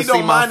wish low-key I could don't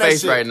see my mind that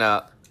face shit. right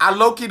now. I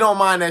low-key don't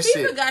mind that He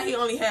shit. forgot he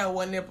only had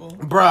one nipple.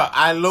 Bruh,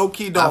 I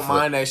low-key don't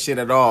mind that shit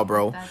at all,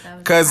 bro.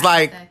 Cause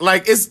like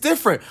it's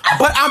different.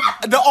 But I'm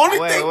the only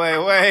thing.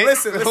 Wait.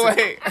 Listen.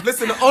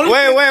 The only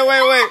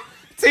Wait.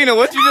 Tina,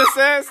 what you just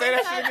said? Say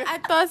that shit again. I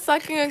thought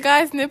sucking a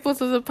guy's nipples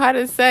was a part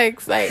of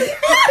sex. Like,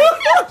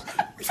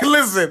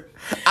 Listen,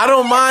 I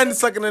don't mind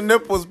sucking the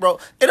nipples, bro.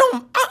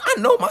 I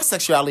know my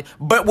sexuality,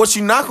 but what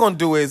you're not gonna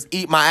do is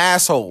eat my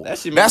asshole. That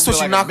shit That's make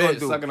what me you're feel not like a gonna bitch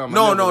do. sucking on my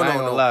No, nipples. I ain't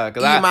gonna lie,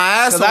 Eat my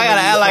asshole. I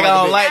gotta act like I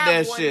don't You like have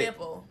that one shit.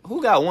 nipple.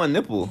 Who got one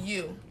nipple?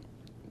 You.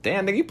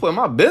 Damn, nigga, you put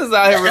my business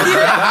out here.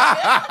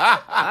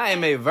 I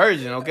ain't made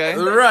virgin, okay?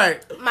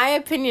 Right. my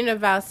opinion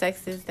about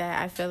sex is that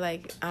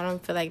I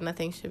don't feel like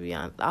nothing should be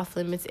off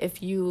limits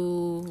if your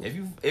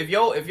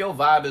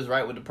vibe is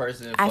right with the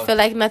person, I feel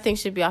like nothing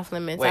should be off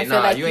limits. I wait, feel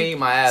nah, like you ain't eat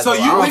my ass. So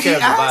though. you I would don't care eat if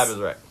the ass? vibe is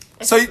right.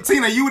 So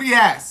Tina, you would eat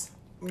ass.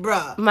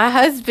 Bruh. my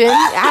husband,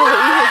 I would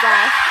eat his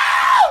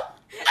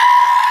ass.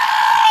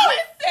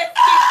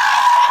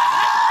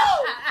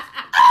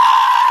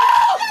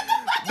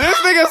 This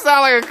nigga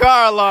sound like a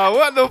car alarm.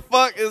 What the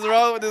fuck is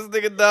wrong with this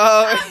nigga,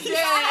 dog?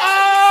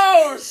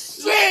 Oh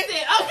shit.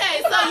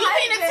 Okay, so you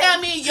mean to tell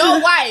me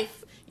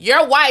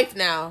your wife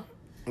now,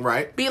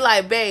 Right. be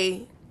like,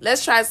 babe,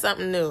 let's try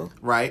something new.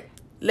 Right.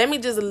 Let me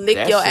just lick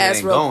That your shit ass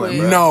ain't real going,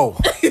 quick. bro.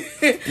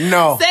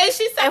 No. Say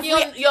she suck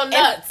your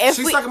nuts.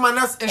 She's sucking my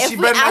nuts and she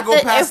better not go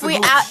past the gooch.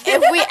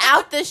 If we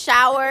out the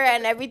shower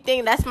and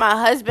everything, that's my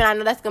husband. I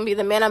know that's gonna be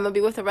the man I'm gonna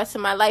be with the rest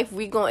of my life.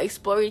 We gonna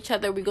explore each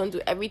other. We gonna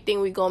do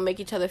everything. We gonna make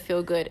each other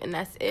feel good, and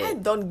that's I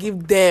it. don't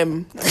give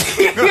them.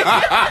 Listen,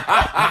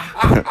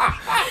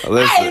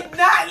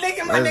 Not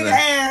licking my nigga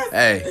ass.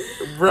 hey,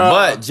 Bro.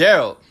 but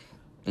Gerald.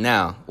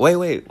 Now,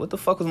 wait. What the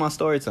fuck was my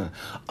story time?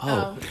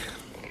 Oh.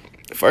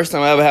 First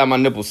time I ever had my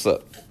nipples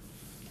sucked.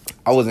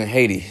 I was in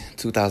Haiti,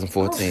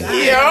 2014.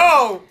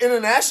 Yo,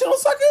 international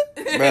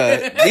sucking?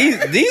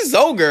 Bruh, these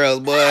old girls,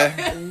 boy.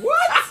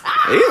 What?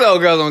 These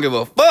old girls don't give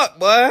a fuck,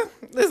 boy.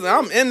 Listen,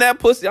 I'm in that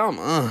pussy. I'm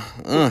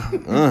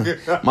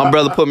My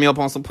brother put me up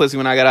on some pussy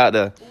when I got out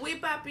there. We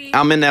papi.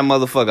 I'm in that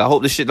motherfucker. I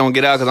hope this shit don't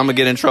get out because I'm gonna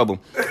get in trouble.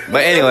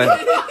 But anyway,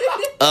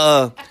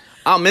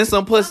 I'm in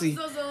some pussy.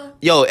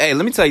 Yo, hey,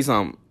 let me tell you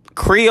something.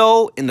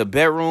 Creole in the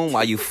bedroom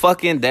while you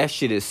fucking, that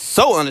shit is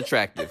so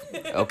unattractive.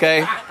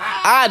 Okay?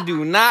 I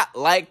do not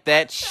like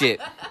that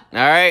shit.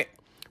 Alright?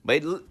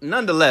 But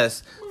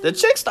nonetheless, the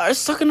chick started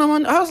sucking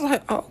on my, I was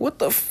like, oh, what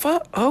the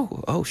fuck?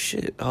 Oh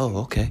shit. Oh,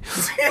 okay.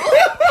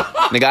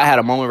 Nigga, I had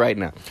a moment right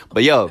now.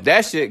 But yo,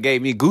 that shit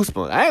gave me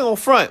goosebumps. I ain't gonna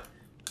front.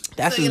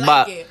 That's So just you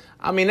about, like it?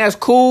 I mean, that's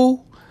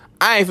cool.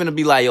 I ain't finna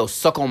be like, yo,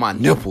 suck on my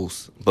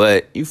nipples.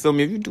 But you feel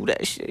me? If you do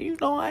that shit, you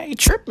know I ain't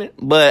tripping.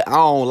 But I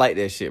don't like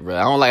that shit, bro.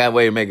 I don't like that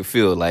way to make it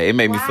feel. Like, it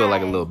made me feel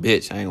like a little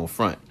bitch. I ain't gonna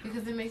front.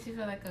 Because it makes you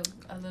feel like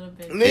a little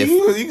bit.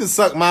 Nigga, you can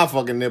suck my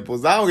fucking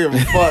nipples. I don't give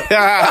a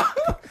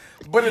fuck.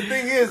 But the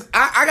thing is,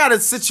 I got a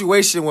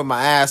situation with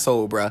my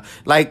asshole, bro.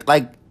 Like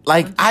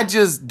I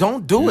just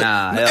don't do it.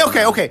 Nah, hell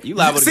no. Okay. You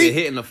liable to get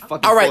hit in the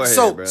fucking all right,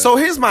 forehead, so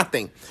here's my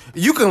thing.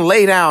 You can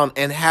lay down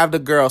and have the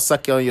girl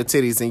suck you on your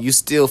titties, and you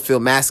still feel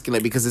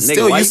masculine because it's Nigga,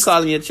 still why you. you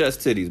calling your chest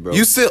titties, bro?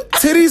 You still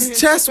titties,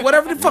 chest,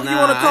 whatever the fuck you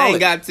want to I call ain't it.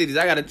 got titties.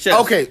 I got a chest.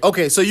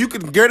 Okay. So you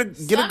can get a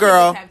Some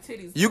girl. niggas have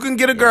titties. You can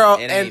get a girl,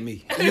 it ain't and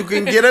me. you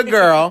can get a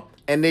girl,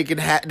 and they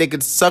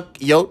could suck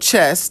your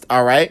chest.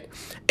 All right,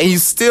 and you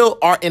still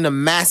are in a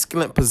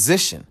masculine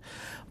position.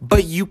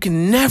 But you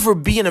can never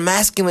be in a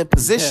masculine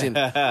position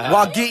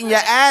while getting your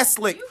ass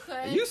licked.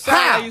 You sound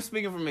How? like you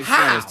speaking from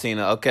experience, How?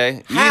 Tina,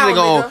 okay? You How, either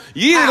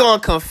nigga? gonna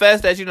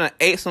confess that you done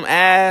ate some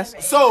ass.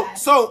 So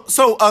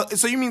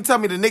you mean tell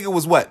me the nigga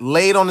was what,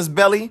 laid on his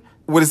belly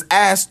with his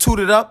ass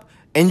tooted up,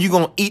 and you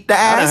gonna eat the I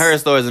ass? done heard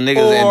stories of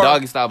niggas in Or-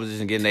 doggy style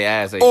position getting their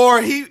ass ate.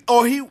 Or he Look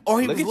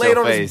was at laid your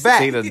on face. his back.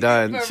 Tina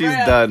done. For She's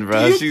real. done,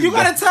 bro. You She's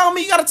gotta done.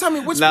 tell me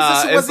which Nah,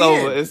 position was it's he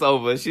over. in. It's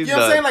over. She's You know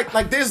what I'm done. saying?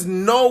 Like there's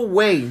no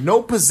way,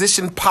 no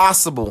position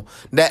possible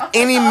that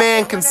any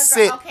man can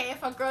sit. Okay,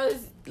 if a girl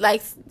is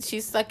like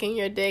she's sucking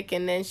your dick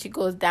and then she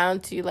goes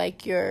down to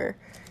like your,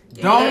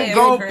 Don't Yeah,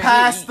 go crazy.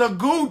 past the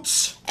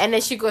gooch. and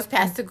then she goes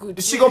past the gooch.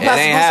 If she go past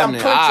the ain't gooch, I'm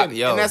happening. clenching,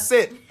 Yo. and that's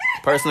it.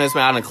 Personally,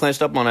 I done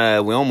clenched up on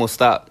that. We almost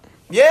stopped.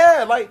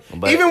 Yeah, like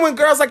But- even when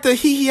girls like to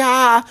hee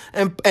ha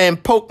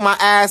and poke my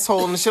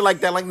asshole and shit like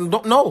that, like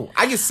no,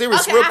 I get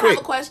serious Okay, real I quick.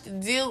 have a question.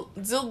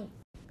 Do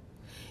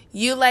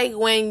you like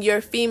when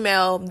your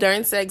female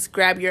during sex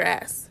grab your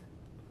ass?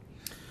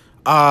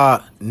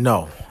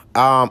 No.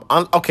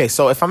 Okay,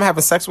 so if I'm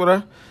having sex with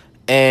her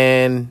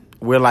and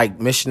we're like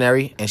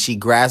missionary and she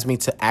grabs me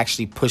to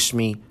actually push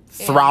me,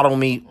 throttle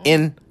me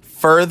in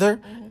further,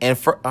 and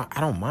I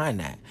don't mind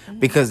that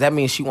because that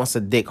means she wants to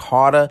dig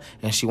harder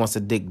and she wants to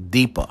dig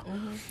deeper.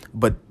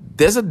 But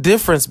there's a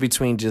difference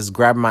between just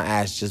grabbing my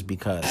ass just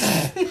because.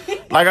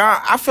 Like,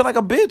 I feel like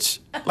a bitch.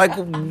 Like,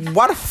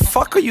 why the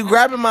fuck are you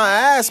grabbing my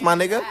ass, my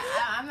nigga?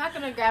 I'm not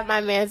gonna grab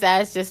my man's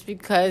ass just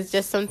because,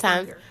 just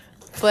sometimes.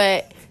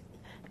 But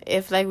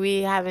if like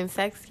we having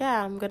sex,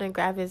 yeah, I'm gonna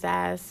grab his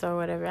ass or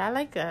whatever. I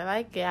like it.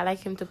 I like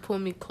him to pull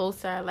me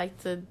closer. I like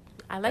that.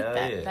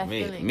 Yeah. That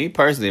feeling. Me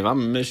personally, if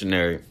I'm a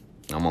missionary,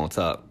 I'm on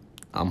top.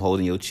 I'm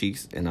holding your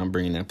cheeks and I'm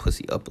bringing that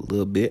pussy up a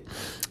little bit.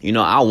 You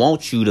know, I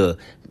want you to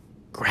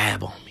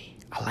grab on me.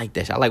 I like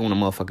that shit. I like when a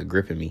motherfucker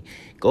gripping me.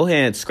 Go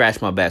ahead and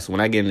scratch my back. So when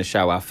I get in the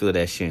shower, I feel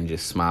that shit and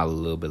just smile a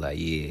little bit like,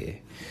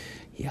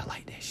 yeah, I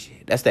like that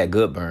shit. That's that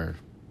good burn.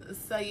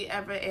 So you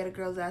ever ate a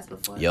girl's ass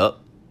before?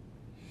 Yup.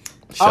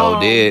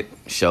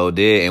 Sure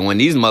did. And when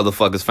these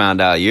motherfuckers found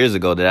out years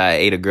ago that I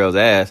ate a girl's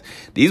ass,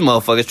 these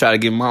motherfuckers try to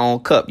give me my own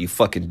cup, you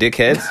fucking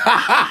dickheads.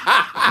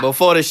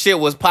 Before the shit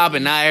was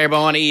popping, now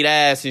everybody want to eat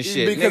ass and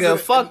shit. Because Nigga,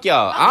 of- fuck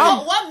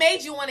y'all. What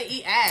made you want to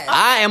eat ass?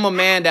 I am a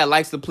man that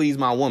likes to please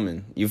my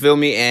woman. You feel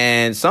me?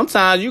 And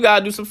sometimes you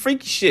gotta do some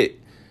freaky shit.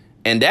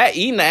 And that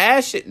eating the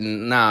ass shit,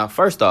 nah,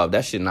 first off,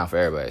 that shit not for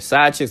everybody.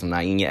 Side chicks, I'm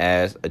not eating your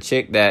ass. A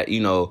chick that,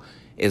 you know,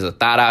 is a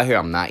thought out here,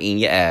 I'm not eating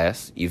your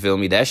ass. You feel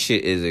me? That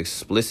shit is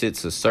explicit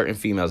to certain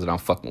females that I'm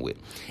fucking with.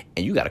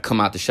 And you gotta come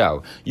out the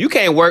shower. You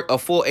can't work a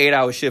full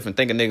 8-hour shift and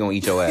think a nigga gonna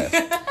eat your ass.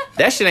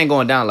 That shit ain't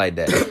going down like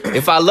that.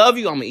 If I love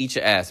you, I'm gonna eat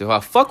your ass. If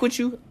I fuck with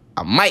you,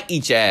 I might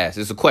eat your ass.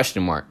 It's a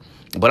question mark.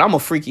 But I'm a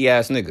freaky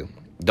ass nigga.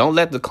 Don't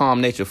let the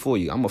calm nature fool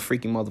you. I'm a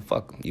freaky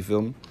motherfucker. You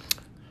feel me?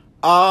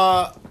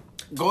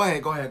 Go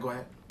ahead.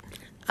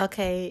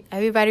 Okay,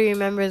 everybody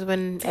remembers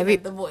when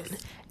The voice.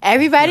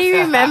 everybody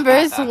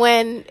remembers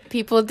when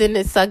people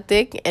didn't suck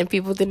dick and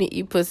people didn't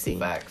eat pussy.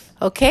 Facts.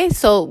 Okay,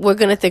 so we're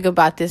gonna think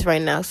about this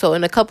right now. So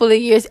in a couple of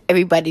years,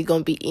 everybody's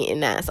gonna be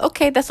eating ass.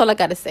 Okay, that's all I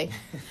gotta say.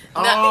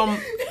 I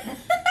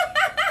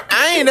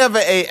ain't never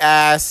ate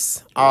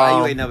ass. Why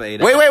you ain't never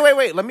ate ass?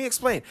 Wait. Let me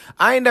explain.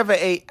 I ain't never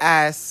ate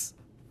ass,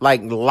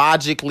 like,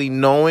 logically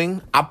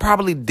knowing. I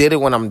probably did it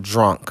when I'm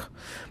drunk.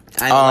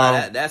 I ain't gonna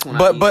lie, that's when I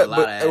eat a lot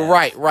of ass.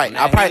 right. When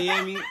I that probably,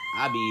 Henny in me,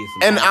 I be eating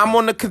some and ass. I'm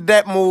on the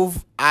cadet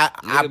move.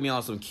 Nigga be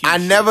on some cute I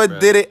shit, never bro.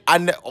 did it.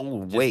 Just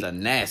Wait. a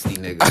nasty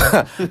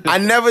nigga. I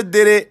never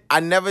did it.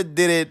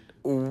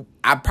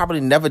 I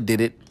probably never did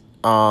it.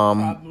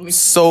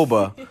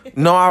 Sober.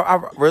 No,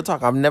 I real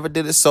talk. I've never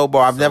did it sober.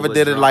 I've never Sober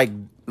did it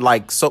drunk.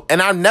 like so,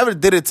 and I never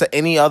did it to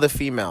any other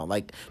female.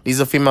 Like,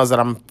 these are females that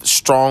I'm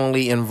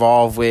strongly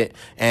involved with,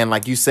 and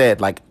like you said,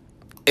 like,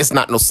 it's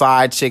not no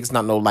side chicks,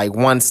 not no like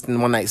one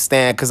night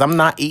stand, because I'm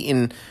not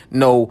eating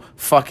no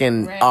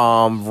fucking I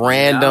don't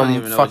random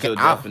even know fucking. what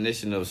your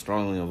definition of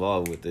strongly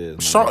involved with is.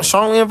 my Strong, man.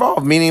 strongly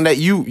involved, meaning that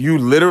you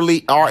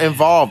literally are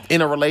involved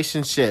in a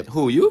relationship.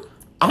 Who, you?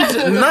 I'm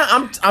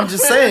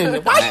just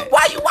saying. Why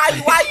you? Yo, what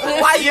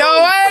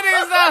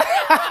is that?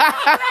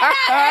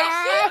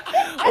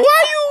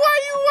 Why you?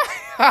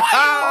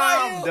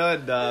 I'm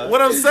done, dog. What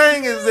I'm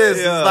saying is this: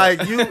 Yeah. it's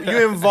like you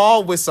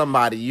involved with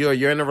somebody.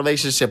 You're in a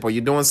relationship, or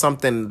you're doing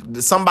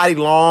somebody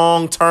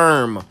long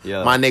term.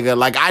 Yeah. My nigga,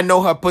 like, I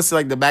know her pussy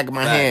like the back of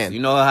my hand.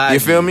 You know hygiene. You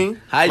feel me?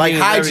 Hygiene Like is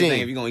hygiene.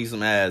 everything if you gonna eat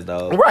some ass,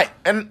 dog. Right,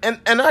 and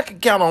I can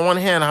count on one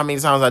hand how many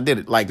times I did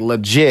it. Like,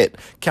 legit,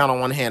 count on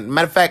one hand.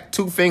 Matter of fact,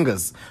 2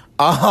 fingers.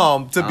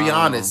 To be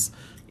honest,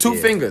 2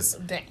 fingers.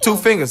 Damn. 2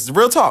 fingers.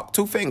 Real talk.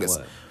 2 fingers.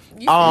 What?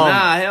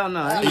 Nah, hell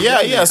no.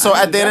 Yeah. So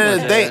at the end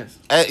of the day,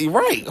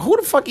 right? Who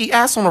the fuck eat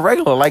ass on a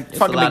regular? Like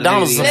fucking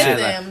McDonald's or some shit.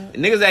 Listen.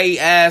 Niggas that eat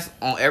ass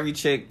on every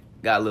chick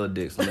got little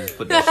dicks. Let me just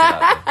put that shit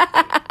out there.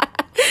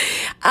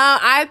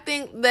 I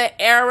think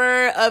the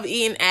era of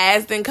eating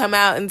ass didn't come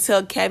out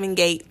until Kevin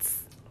Gates.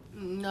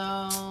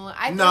 No,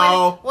 when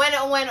Mario eat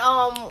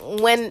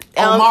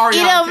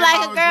them came like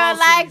out a with girl groceries.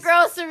 like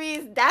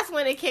groceries. That's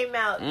when it came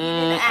out.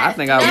 I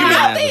think I was eating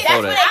ass That's before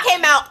when that. it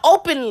came out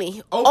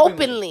openly.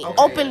 Openly.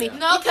 Openly. Okay.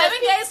 No, Kevin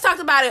Gates talked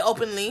about it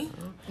openly.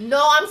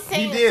 No, I'm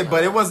saying He did,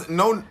 but it was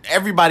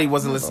everybody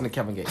wasn't listening to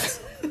Kevin Gates.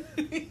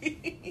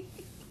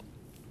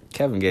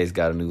 Kevin Gates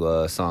got a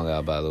new song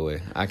out, by the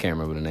way. I can't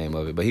remember the name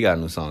of it, but he got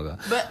a new song out.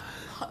 But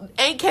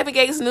ain't Kevin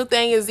Gates' new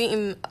thing is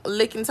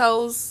licking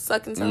toes,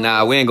 sucking toes?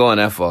 Nah, we ain't going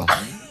that far.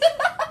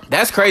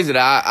 That's crazy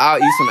that I'll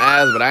eat some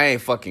ass, but I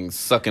ain't fucking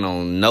sucking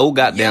on no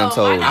goddamn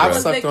toes, I've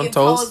bro. sucked on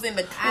toes. In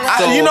the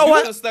So You know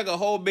what? done stuck a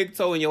whole big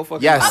toe in your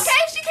fucking Yes. mouth. Okay,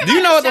 she came Do you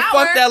out know what the the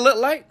fuck shower. that look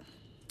like?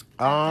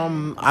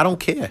 I don't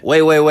care.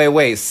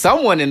 Wait.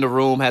 Someone in the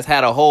room has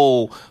had a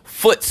whole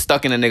foot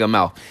stuck in a nigga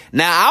mouth.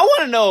 Now, I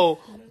want to know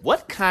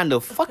what kind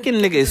of fucking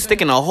nigga is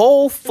sticking a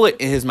whole foot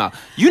in his mouth.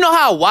 You know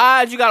how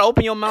wide you got to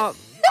open your mouth?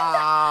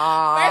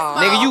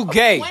 Nigga, you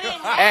gay. when it Hey,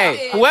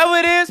 happened- whoever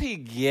it is, he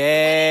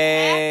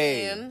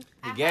gay. happened,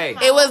 He gay.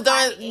 it was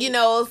during,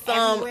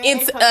 some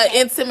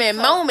intimate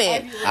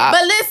moment.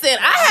 But listen,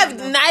 I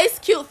have nice,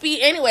 cute feet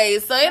anyway,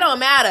 so it don't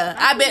matter.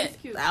 I bet.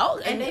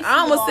 I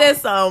almost said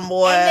something,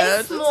 boy. And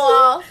they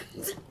small.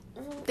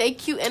 They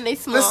cute and they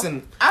small.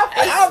 Listen,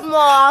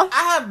 small.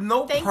 I have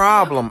no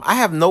problem. I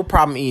have no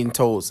problem eating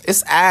toes.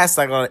 It's ass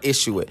I gotta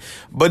issue it,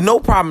 but no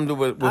problem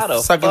with How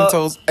the sucking fuck?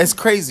 toes. It's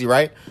crazy,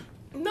 right?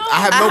 No,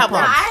 I have no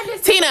problem. I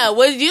understand. Tina,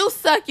 would you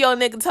suck your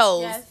nigga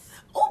toes? Yes.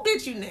 Oh,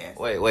 bitch, you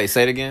nasty. Wait,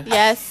 say it again.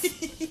 Yes.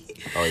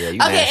 Oh yeah, you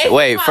Okay, nasty. if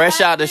Wait, my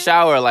fresh out the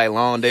shower, like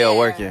long day of Yeah.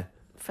 working.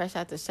 Fresh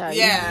out the shower.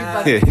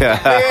 Yeah. You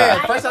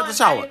Yeah, fresh out the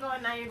shower.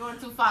 Now you're going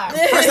too far.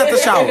 Fresh out the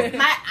shower.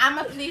 I'm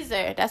a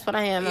pleaser. That's what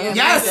I am. I'm a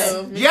Yes,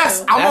 pleaser. yes,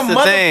 That's I'm a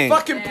the thing.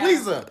 motherfucking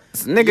pleaser.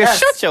 Nigga, Yes.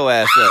 shut your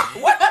ass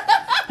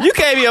up. You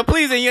can't be a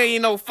pleaser. You ain't eat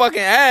no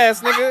fucking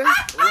ass,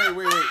 nigga.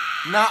 Wait.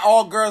 Not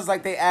all girls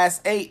like they ass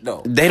ate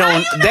though. They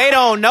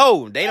don't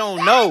know. They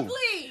don't know.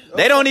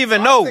 They don't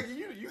even know.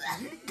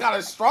 You got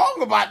it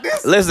strong about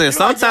this. Listen, You like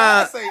your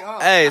sometimes, ass ate, huh?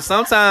 hey,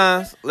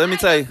 sometimes, let me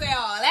tell you, Say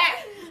all that.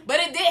 But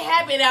it did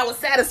happen and I was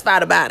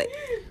satisfied about it.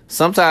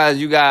 sometimes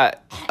you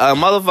got, a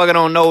motherfucker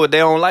don't know what they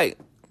don't like.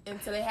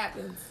 Until it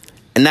happens.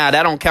 And now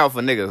that don't count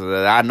for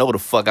niggas. I know the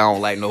fuck I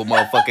don't like no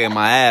motherfucker in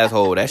my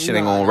asshole. That shit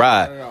ain't gonna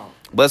ride.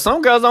 But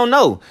some girls don't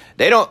know.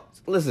 They don't,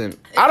 listen,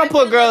 I don't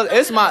put girls,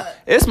 it's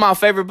my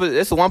favorite,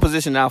 it's the one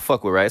position that I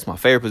fuck with, right? It's my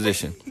favorite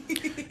position.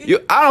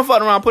 I don't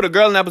fuck around, put a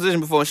girl in that position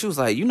before, and she was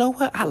like, you know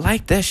what? I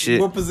like that shit.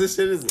 What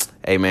position is it?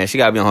 Hey man, she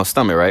gotta be on her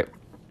stomach, right?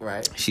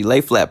 Right. She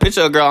lay flat.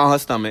 Picture a girl on her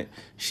stomach.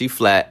 She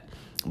flat,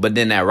 but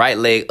then that right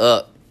leg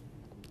up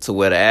to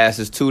where the ass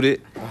is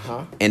tooted.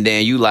 And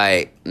then you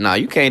like, nah,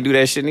 you can't do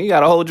that shit. You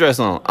got a whole dress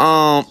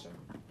on.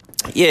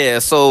 Yeah.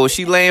 So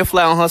she laying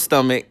flat on her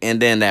stomach,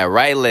 and then that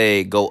right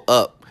leg go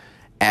up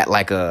at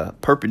like a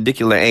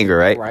perpendicular angle,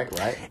 right?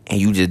 Right. And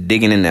you just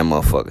digging in that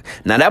motherfucker.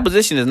 Now that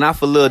position is not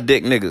for little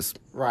dick niggas.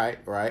 Right.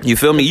 You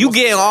feel me? You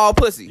getting all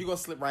pussy. You gonna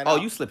slip right Oh,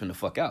 out. you slipping the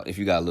fuck out if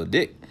you got a little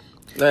dick.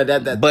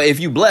 That. But if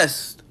you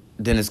blessed,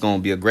 then it's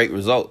gonna be a great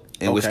result.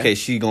 In which Okay. case,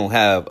 she gonna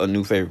have a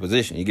new favorite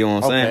position. You get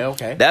what I'm saying?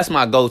 Okay. That's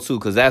my go-to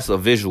because that's a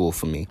visual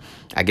for me.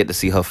 I get to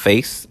see her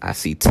face. I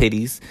see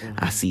titties.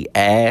 I see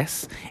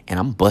ass, and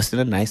I'm busting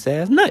a nice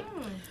ass nut.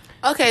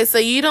 Okay, so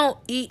you don't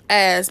eat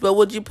ass, but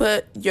would you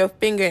put your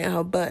finger in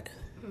her butt?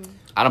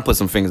 I done put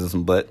some fingers in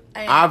some butt.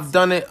 I've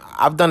done it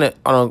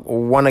on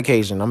one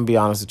occasion. I'm gonna be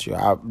honest with you.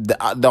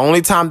 The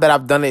only time that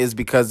I've done it is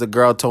because the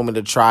girl told me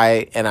to try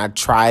it, and I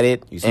tried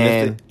it. You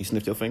sniffed it? You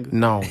sniffed your finger?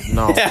 No.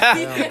 I'm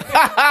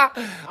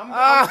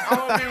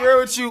gonna be real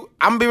with you.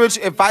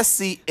 If I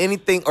see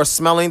anything or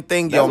smell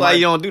anything, That's why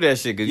you don't do that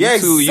shit. Cause you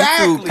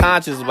too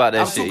conscious about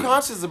that I'm shit. too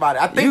conscious about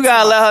it. I think You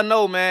gotta let her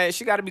know, man.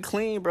 She gotta be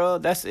clean, bro.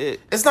 That's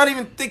it. it's not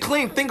even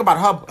clean. Think about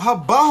it. Her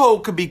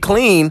butthole could be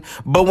clean,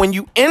 but when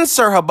you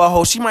insert her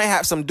butthole, she might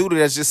have some doo-doo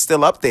that's just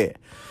still up there.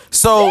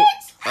 So,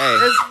 Hey, you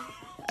know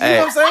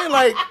what I'm saying?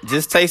 Like,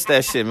 just taste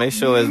that shit. Make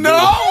sure it's no,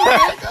 good.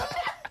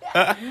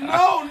 nigga.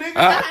 No, nigga.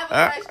 I have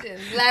a question.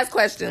 Last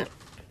question.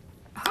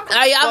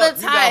 Are y'all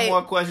the You got more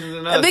type? questions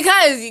than us.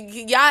 Because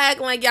y'all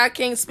acting like y'all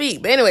can't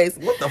speak. But anyways,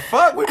 What the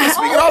fuck? We be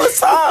speaking all the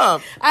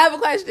time. I have a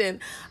question.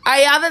 Are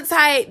y'all the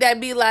type that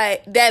be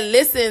like, that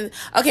listen,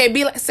 okay,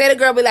 be like, say the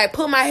girl be like,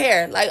 pull my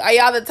hair. Like, are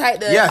y'all the type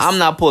that? Yes. I'm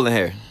not pulling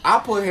hair. I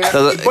put hair.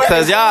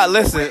 Cause y'all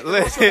listen.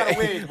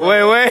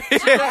 Wait.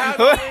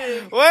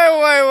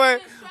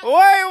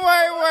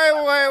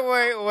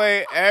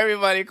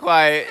 Everybody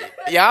quiet.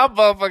 Y'all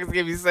motherfuckers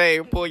give me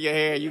saying pull your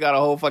hair. You got a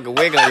whole fucking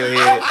wig on your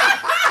head.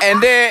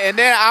 And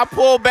then I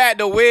pull back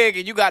the wig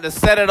and you got to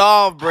set it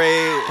off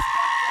braid.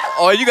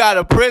 Or you got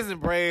a prison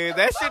braid.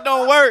 That shit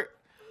don't work.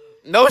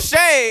 No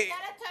shade.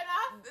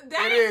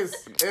 It is.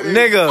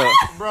 Nigga.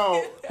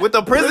 Bro. With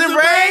the prison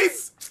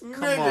braids?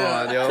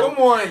 Nigga. on, yo. Come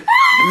on.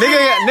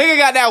 Nigga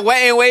got that wet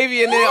and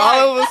wavy and then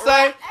all of a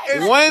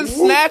sudden, one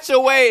snatch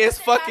away is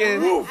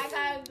fucking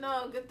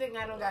Good thing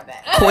I don't got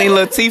that. Queen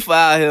Latifah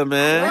out here,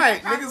 man.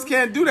 Right. Niggas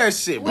can't do that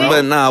shit, bro.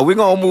 But nah, we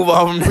gonna move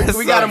on from this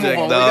We gotta move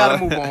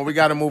subject, on. dog. We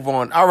gotta move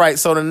on. All right.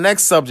 So the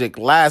next subject,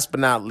 last but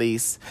not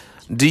least,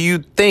 do you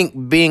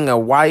think being a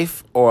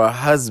wife or a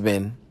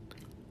husband,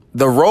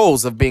 the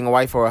roles of being a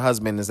wife or a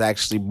husband is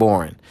actually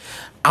boring?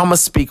 I'm gonna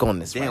speak on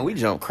this. Damn, right we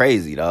jumped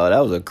crazy, dog. That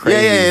was a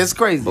crazy. Yeah, it's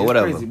crazy. But It's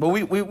whatever. crazy. But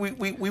we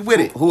with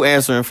it. Who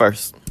answering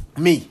first?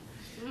 Me.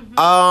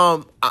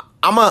 I'm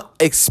gonna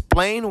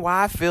explain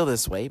why I feel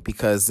this way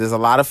because there's a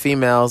lot of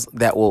females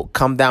that will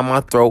come down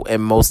my throat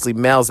and mostly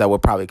males that will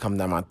probably come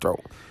down my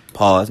throat.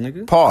 Pause,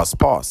 nigga.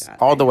 Pause,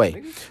 all the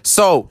way.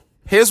 So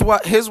here's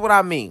what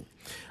I mean.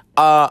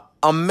 A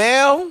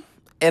male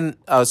and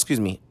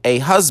a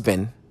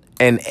husband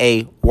and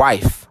a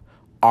wife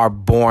are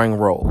boring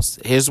roles.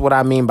 Here's what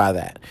I mean by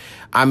that.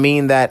 I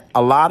mean that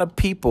a lot of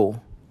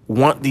people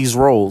want these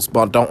roles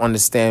but don't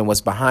understand what's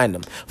behind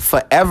them.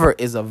 Forever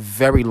is a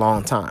very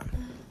long time.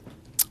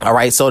 All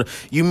right, so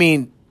you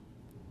mean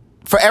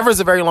forever is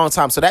a very long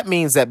time. So that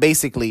means that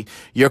basically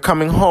you're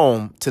coming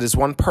home to this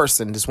one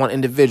person, this one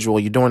individual.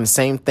 You're doing the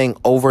same thing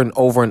over and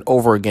over and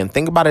over again.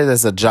 Think about it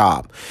as a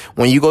job.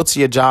 When you go to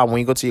your job, when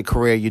you go to your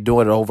career, you're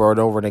doing it over and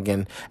over and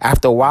again.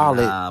 After a while,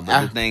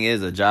 but the thing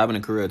is, a job and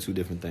a career are two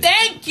different things.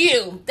 Thank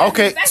you. That's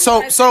okay, exactly so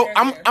what I said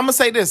I'm earlier. gonna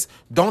say this.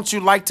 Don't you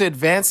like to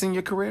advance in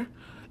your career?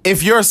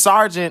 If you're a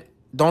sergeant,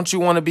 don't you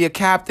want to be a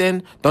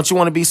captain? Don't you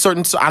want to be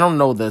certain? I don't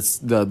know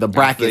the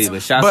brackets.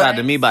 But shouts out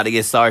to me about to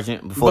get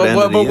sergeant before the end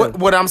of the year.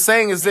 What I'm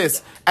saying is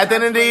this: at the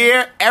end of the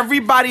year,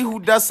 everybody who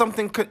does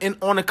something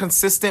on a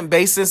consistent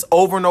basis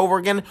over and over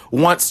again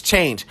wants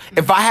change.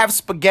 If I have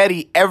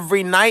spaghetti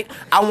every night,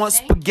 I want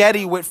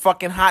spaghetti with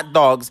fucking hot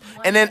dogs,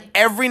 and then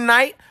every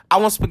night I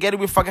want spaghetti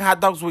with fucking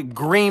hot dogs with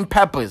green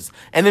peppers,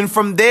 and then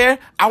from there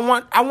I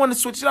want to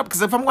switch it up,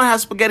 because if I'm gonna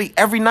have spaghetti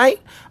every night,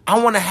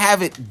 I want to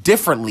have it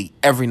differently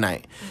every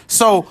night.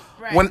 So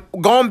when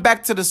going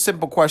back to the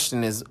simple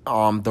question is,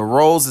 the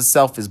roles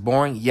itself is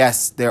boring.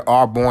 Yes, they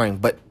are boring,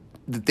 but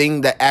the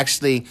thing that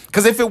actually,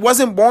 because if it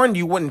wasn't boring,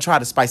 you wouldn't try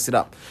to spice it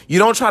up. You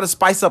don't try to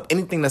spice up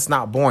anything that's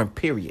not boring,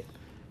 period.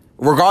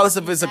 Regardless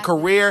if it's a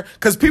career,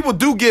 because people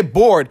do get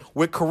bored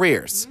with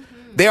careers.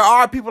 There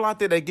are people out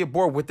there that get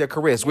bored with their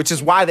careers, which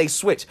is why they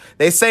switch.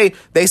 They say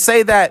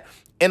that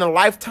in a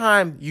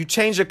lifetime, you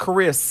change your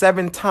career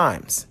 7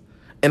 times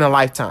in a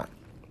lifetime.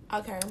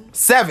 Okay.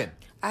 7.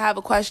 I have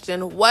a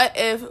question. What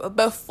if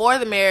before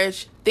the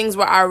marriage things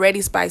were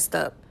already spiced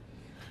up,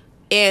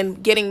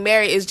 and getting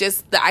married is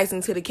just the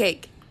icing to the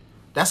cake?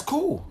 That's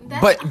cool.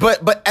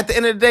 But at the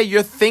end of the day,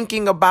 you're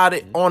thinking about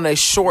it on a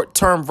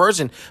short-term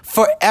version.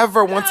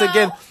 Forever, once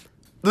again,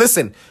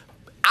 listen,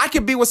 I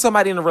could be with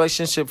somebody in a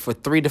relationship for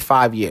 3 to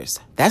 5 years.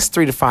 That's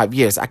 3 to 5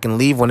 years. I can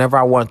leave whenever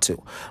I want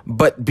to.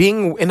 But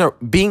being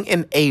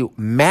in a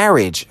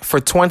marriage for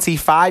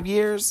 25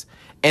 years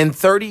and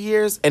 30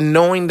 years and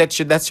knowing that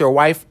that's your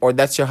wife or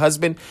that's your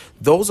husband,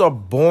 those are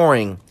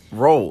boring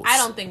roles. I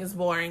don't think it's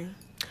boring.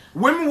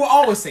 Women will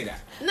always say that.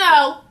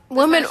 No.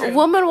 Women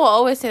will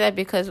always say that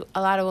because a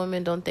lot of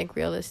women don't think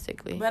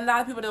realistically. But a lot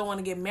of people don't want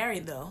to get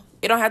married, though.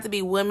 It don't have to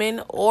be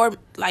women or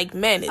like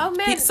men. Oh,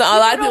 man. So a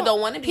lot of people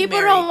don't want to be married.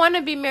 People don't want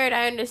to be married,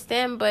 I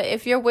understand. But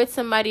if you're with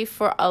somebody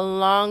for a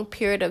long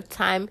period of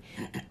time,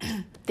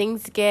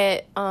 things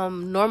get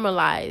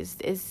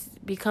normalized. It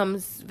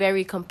becomes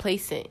very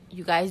complacent.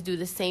 You guys do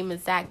the same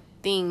exact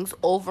things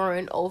over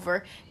and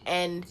over.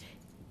 And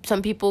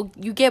some people,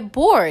 you get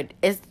bored.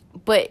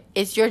 But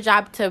it's your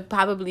job to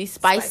probably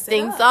spice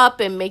things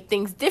up and make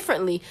things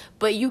differently.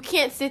 But you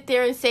can't sit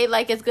there and say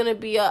like it's gonna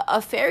be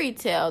a fairy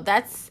tale.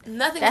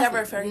 Nothing's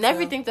ever a fairy tale.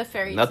 Everything's a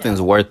fairy tale.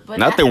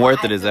 Nothing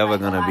worth it is ever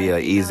gonna be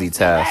an easy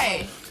task.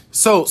 Hey.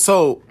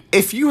 So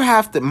if you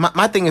have to,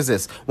 my thing is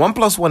this: 1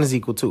 + 1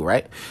 = 2,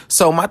 right?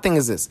 So my thing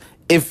is this: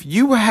 if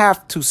you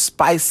have to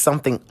spice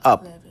something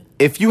up,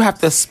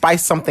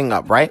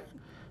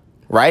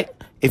 right?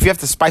 If you have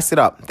to spice it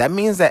up, that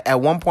means that at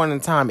one point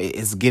in time, it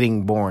is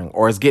getting boring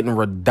or it's getting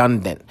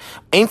redundant.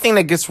 Anything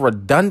that gets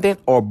redundant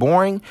or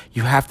boring,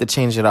 you have to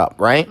change it up,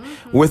 right?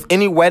 Mm-hmm. With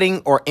any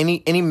wedding or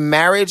any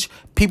marriage,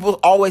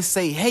 people always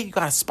say, hey, you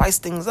got to spice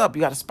things up.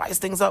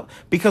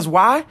 Because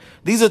why?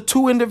 These are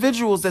 2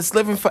 individuals that's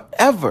living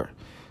forever.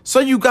 So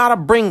you got to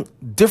bring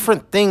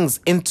different things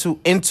into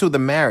the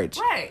marriage.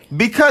 Right.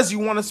 Because you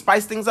want to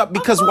spice things up.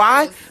 Because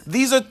why?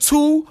 These are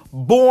 2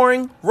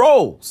 boring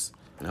roles.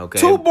 Okay.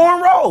 2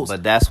 boring roles.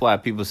 But that's why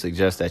people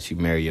suggest that you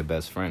marry your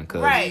best friend.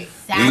 Cause Right.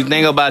 when you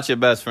think about your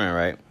best friend,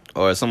 right?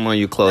 Or someone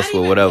you're close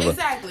with, whatever.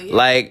 Exactly. Yeah.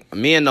 Like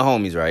me and the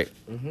homies, right?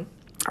 Mm-hmm.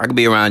 I could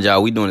be around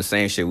y'all. We doing the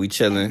same shit. We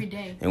chilling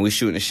and we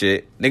shooting the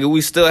shit. Nigga,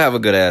 we still have a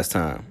good ass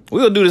time.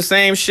 We'll do the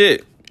same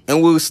shit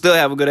and we'll still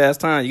have a good ass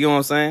time. You know what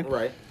I'm saying?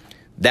 Right.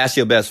 That's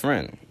your best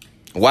friend.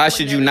 Why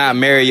should you not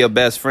marry your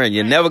best friend?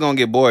 You're never gonna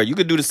get bored. You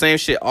could do the same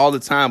shit all the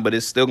time, but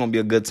it's still gonna be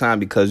a good time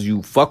because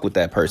you fuck with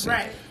that person.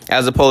 Right.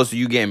 As opposed to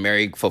you getting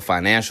married for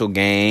financial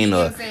gain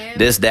or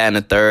this, that, and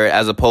the third,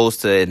 as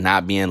opposed to it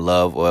not being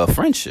love or a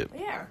friendship.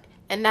 Yeah.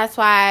 And that's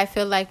why I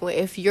feel like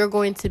if you're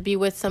going to be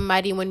with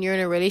somebody when you're in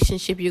a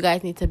relationship, you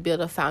guys need to build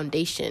a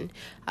foundation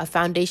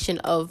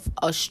of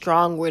a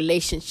strong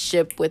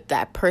relationship with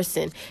that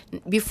person.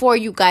 Before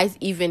you guys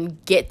even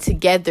get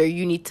together,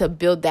 you need to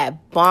build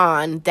that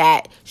bond,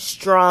 that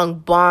strong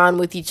bond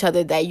with each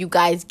other, that you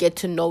guys get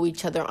to know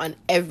each other on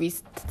every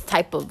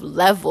type of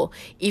level,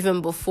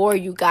 even before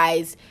you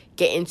guys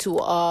get into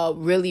a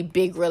really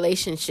big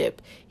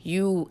relationship.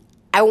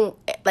 I won't,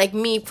 like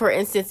me, for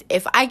instance,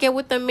 if I get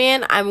with a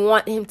man, I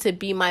want him to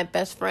be my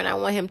best friend. I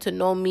want him to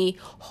know me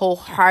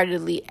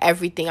wholeheartedly,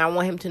 everything. I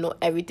want him to know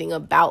everything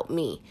about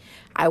me.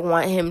 I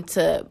want him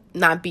to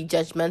not be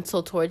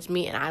judgmental towards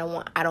me, and I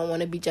don't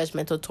want to be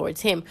judgmental towards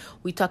him.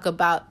 We talk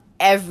about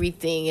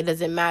everything. It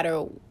doesn't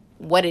matter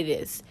what it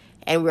is,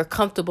 and we're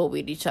comfortable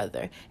with each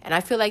other. And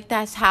I feel like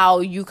that's how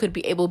you could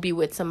be able to be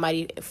with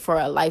somebody for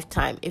a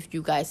lifetime if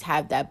you guys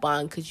have that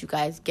bond, because you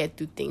guys get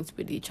through things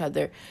with each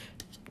other.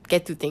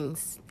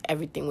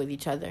 Everything with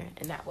each other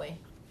in that way.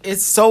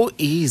 It's so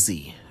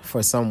easy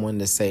for someone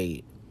to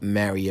say,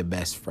 marry your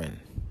best friend,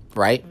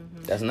 right? Mm-hmm.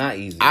 That's not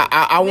easy.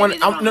 I want. Maybe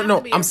they don't have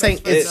to be I'm your saying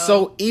best friend, it's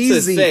so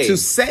easy to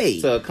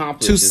say. To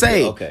accomplish. To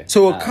say. Okay.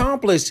 To All right.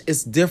 accomplish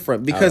is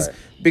different because All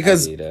right. I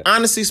see that.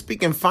 honestly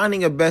speaking,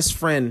 finding a best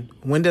friend,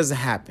 when does it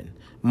happen?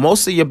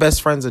 Most of your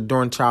best friends are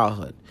during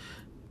childhood.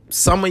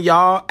 Some of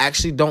y'all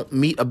actually don't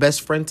meet a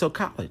best friend till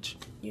college.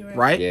 You're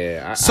Right?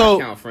 Yeah, I So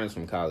count friends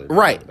from college.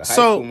 Right. The high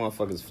So- school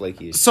motherfuckers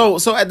flaky as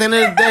shit. So at the end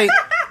of the day,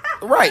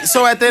 right.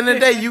 So at the end of the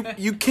day,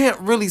 you can't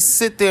really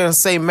sit there and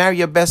say marry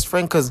your best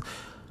friend because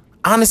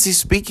honestly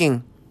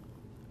speaking,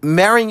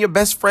 marrying your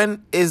best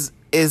friend is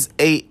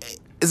a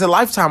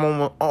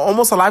lifetime,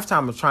 almost a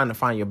lifetime of trying to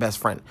find your best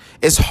friend.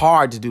 It's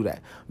hard to do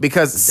that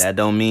because That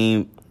don't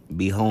mean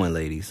be hoeing,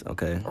 ladies.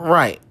 Okay.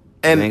 right.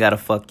 You And ain't gotta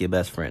fuck your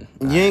best friend.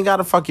 you ain't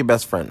gotta fuck your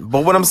best friend.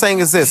 But what I'm saying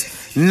is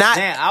this: not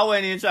Damn, I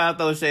wasn't even trying to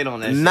throw shade on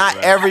that. not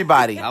shit, bro.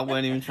 everybody, I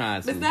wasn't even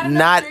trying to.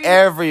 not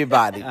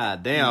everybody.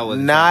 God damn, I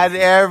wasn't. Not trying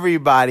to.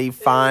 everybody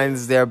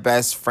finds their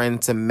best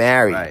friend to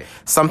marry. Right.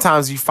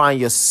 Sometimes you find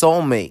your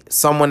soulmate,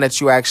 someone that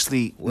you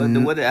actually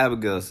What did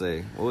Abigail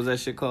say? What was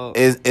that shit called?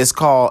 it's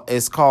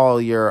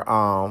called your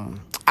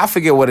I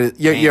forget what it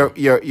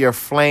your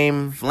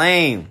flame,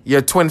 Flame.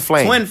 your twin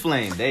flame. Twin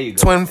flame. There you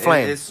go. Twin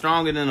flame. It's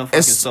stronger than a fucking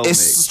soulmate. It's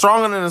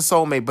stronger than a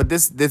soulmate, but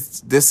this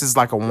is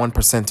like a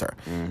 1%er.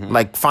 Mm-hmm.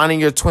 Like finding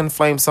your twin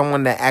flame,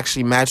 someone that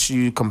actually matches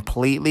you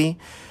completely.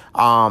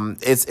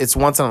 It's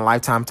once in a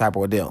lifetime type of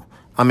ordeal.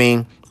 I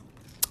mean,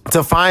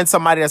 to find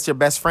somebody that's your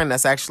best friend,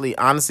 that's actually,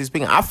 honestly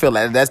speaking, I feel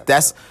that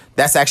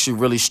that's actually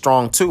really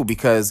strong too,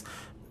 because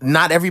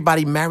not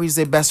everybody marries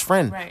their best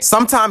friend. Right.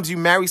 Sometimes you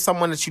marry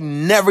someone that you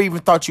never even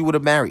thought you would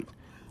have married.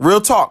 Real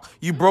talk.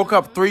 You broke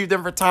up 3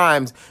 different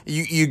times.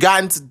 You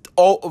got into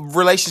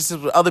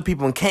relationships with other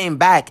people and came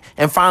back,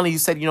 and finally you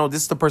said,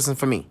 this is the person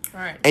for me.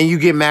 Right. And you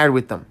get married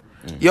with them.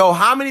 Yo,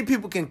 how many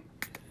people can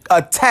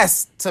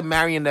attest to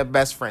marrying their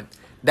best friend?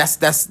 That's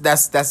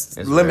It's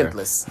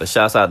limitless. rare. But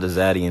shouts out to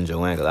Zaddy and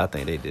Joanne, 'cause I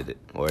think they did it,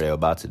 or they're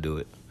about to do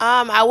it.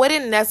 I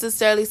wouldn't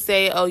necessarily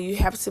say, oh, you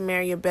have to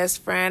marry your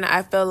best friend.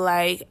 I feel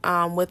like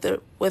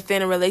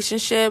within a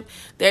relationship,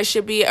 there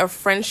should be a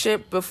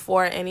friendship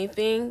before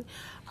anything.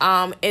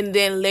 And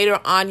then later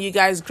on, you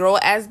guys grow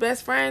as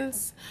best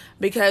friends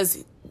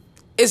because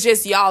it's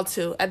just y'all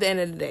two at the end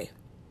of the day.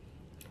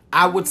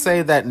 I would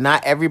say that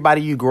not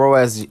everybody you grow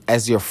as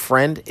your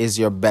friend is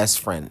your best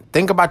friend.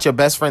 Think about your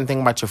best friend.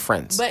 Think about your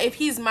friends. But if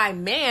he's my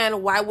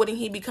man, why wouldn't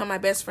he become my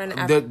best friend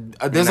after?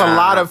 There's a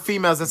lot of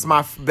females. That's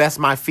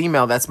my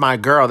female. That's my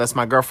girl. That's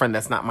my girlfriend.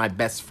 That's not my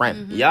best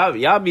friend.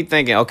 Y'all be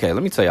thinking, okay,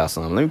 let me tell y'all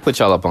something. Let me put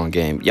y'all up on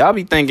game. Y'all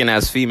be thinking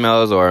as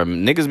females, or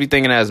niggas be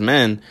thinking as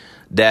men,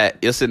 that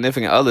your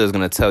significant other is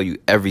going to tell you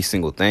every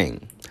single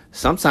thing.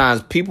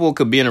 Sometimes people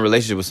could be in a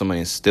relationship with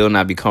somebody and still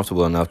not be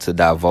comfortable enough to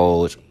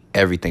divulge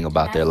everything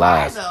about their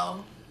lives.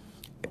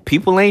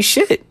 People ain't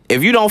shit.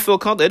 If you don't feel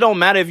comfortable, it don't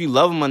matter if you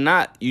love them or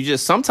not. You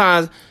just,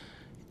 sometimes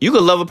you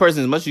could love a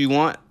person as much as you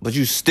want, but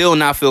you still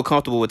not feel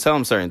comfortable with telling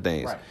them certain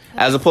things. Right.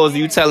 As opposed to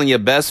you telling your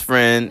best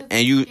friend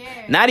and you,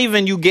 not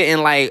even you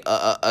getting like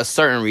a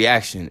certain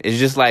reaction. It's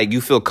just like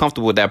you feel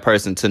comfortable with that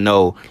person to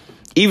know,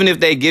 even if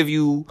they give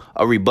you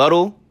a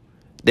rebuttal,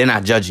 they're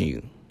not judging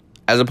you.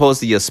 As opposed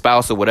to your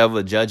spouse or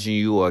whatever judging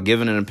you or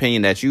giving an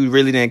opinion that you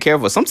really didn't care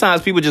for.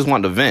 Sometimes people just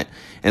want to vent.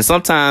 And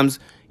sometimes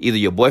either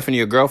your boyfriend or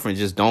your girlfriend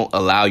just don't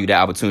allow you the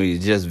opportunity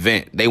to just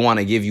vent. They want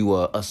to give you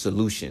a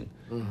solution.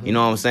 Mm-hmm. You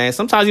know what I'm saying?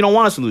 Sometimes you don't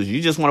want a solution.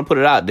 You just want to put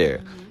it out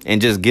there and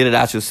just get it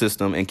out your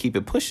system and keep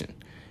it pushing.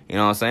 You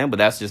know what I'm saying? But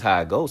that's just how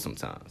it goes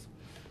sometimes.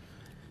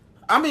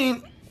 I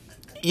mean,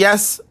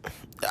 yes,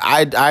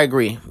 I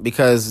agree,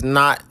 because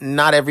not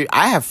every,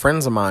 I have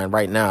friends of mine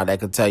right now that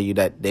could tell you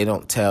that they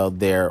don't tell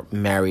their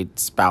married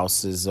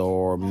spouses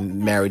or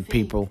married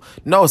people.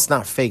 No, it's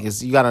not fake.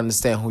 You got to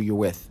understand who you're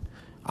with.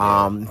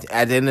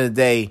 At the end of the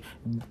day,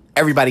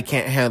 everybody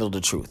can't handle the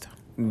truth.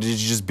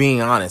 Just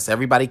being honest,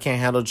 everybody can't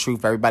handle the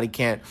truth. Everybody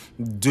can't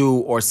do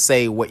or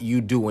say what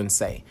you do and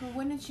say. But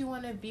wouldn't you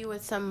want to be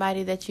with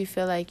somebody that you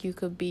feel like you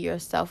could be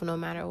yourself no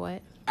matter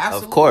what?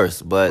 Absolutely. Of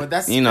course, but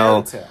that's you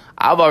know, fairy tale.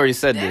 I've already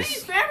said That this.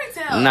 ain't fairy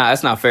tale. Nah,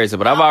 it's not fairy tale,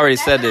 but I've already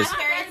said this.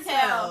 Fairy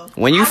tale.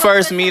 When you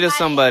first meet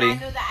somebody, I knew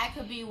that I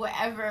could be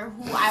whatever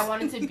who I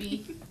wanted to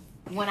be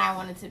when I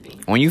wanted to be.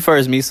 when you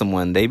first meet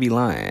someone, they be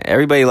lying.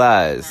 Everybody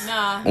lies.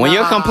 Nah. When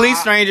you're complete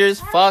strangers,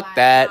 fuck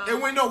that.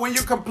 And when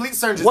you're complete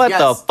strangers, What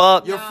the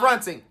fuck? You're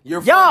fronting.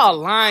 You're Y'all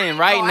fronting. lying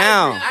right No,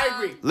 now. I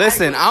agree.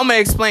 Listen, I'm gonna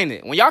explain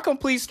it. When y'all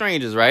complete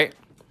strangers, right?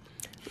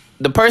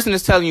 The person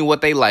is telling you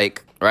what they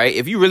like, right?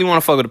 If you really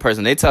want to fuck with the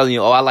person, they telling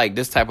you, "Oh, I like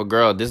this type of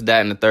girl, this,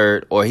 that, and the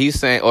third," or he's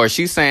saying, or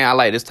she's saying, "I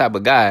like this type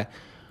of guy."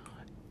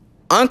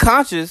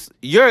 Unconscious,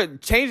 you're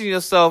changing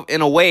yourself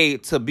in a way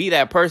to be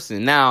that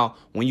person. Now,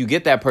 when you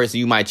get that person,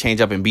 you might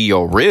change up and be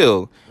your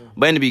real.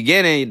 But in the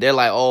beginning, they're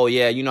like, "Oh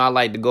yeah, I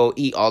like to go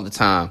eat all the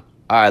time.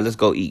 All right, let's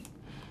go eat.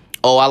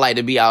 Oh, I like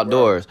to be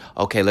outdoors.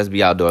 Okay, let's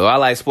be outdoors. Oh, I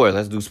like sports.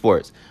 Let's do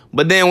sports."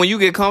 But then when you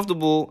get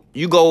comfortable,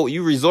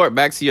 you resort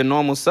back to your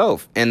normal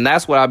self. And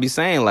that's what I be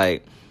saying.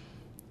 Like,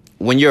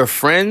 when you're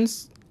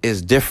friends,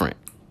 it's different.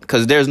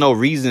 Because there's no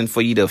reason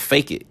for you to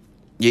fake it.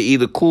 you're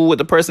either cool with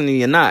the person or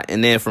you're not.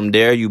 And then from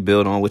there, you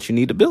build on what you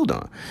need to build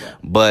on.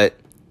 But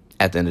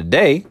at the end of the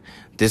day,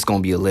 this going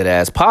to be a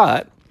lit-ass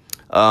pod.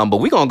 But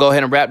we're going to go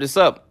ahead and wrap this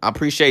up. I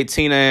appreciate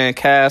Tina and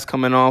Cass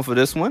coming on for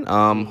this one.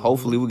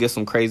 Hopefully we get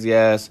some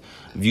crazy-ass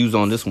views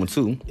on this one,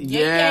 too.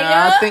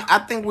 Yeah, I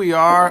think we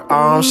are.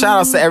 Shout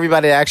outs to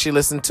everybody that actually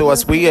listened to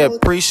us. We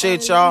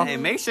appreciate y'all. Hey,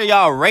 make sure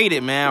y'all rate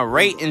it, man.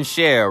 Rate and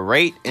share.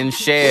 Rate and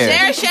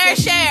share.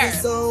 Share.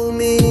 So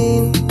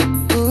mean.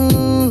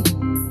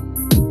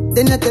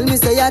 Then you tell me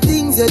say your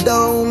things you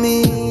don't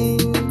mean,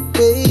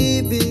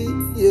 baby.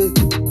 Yeah,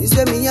 you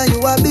say me and you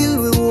a build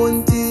with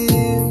one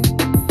team.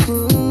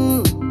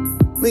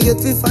 Me get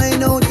to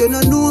find out you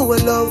don't know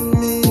what love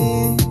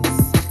means.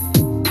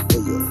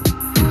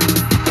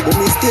 But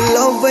me still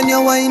love when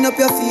you wind up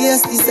your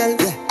face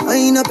self. Yeah,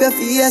 wind up your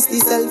face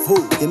self.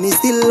 Yeah, me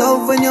still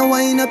love when you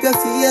wind up your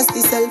face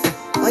self.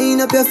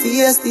 Wind up your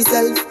face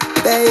self,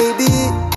 baby.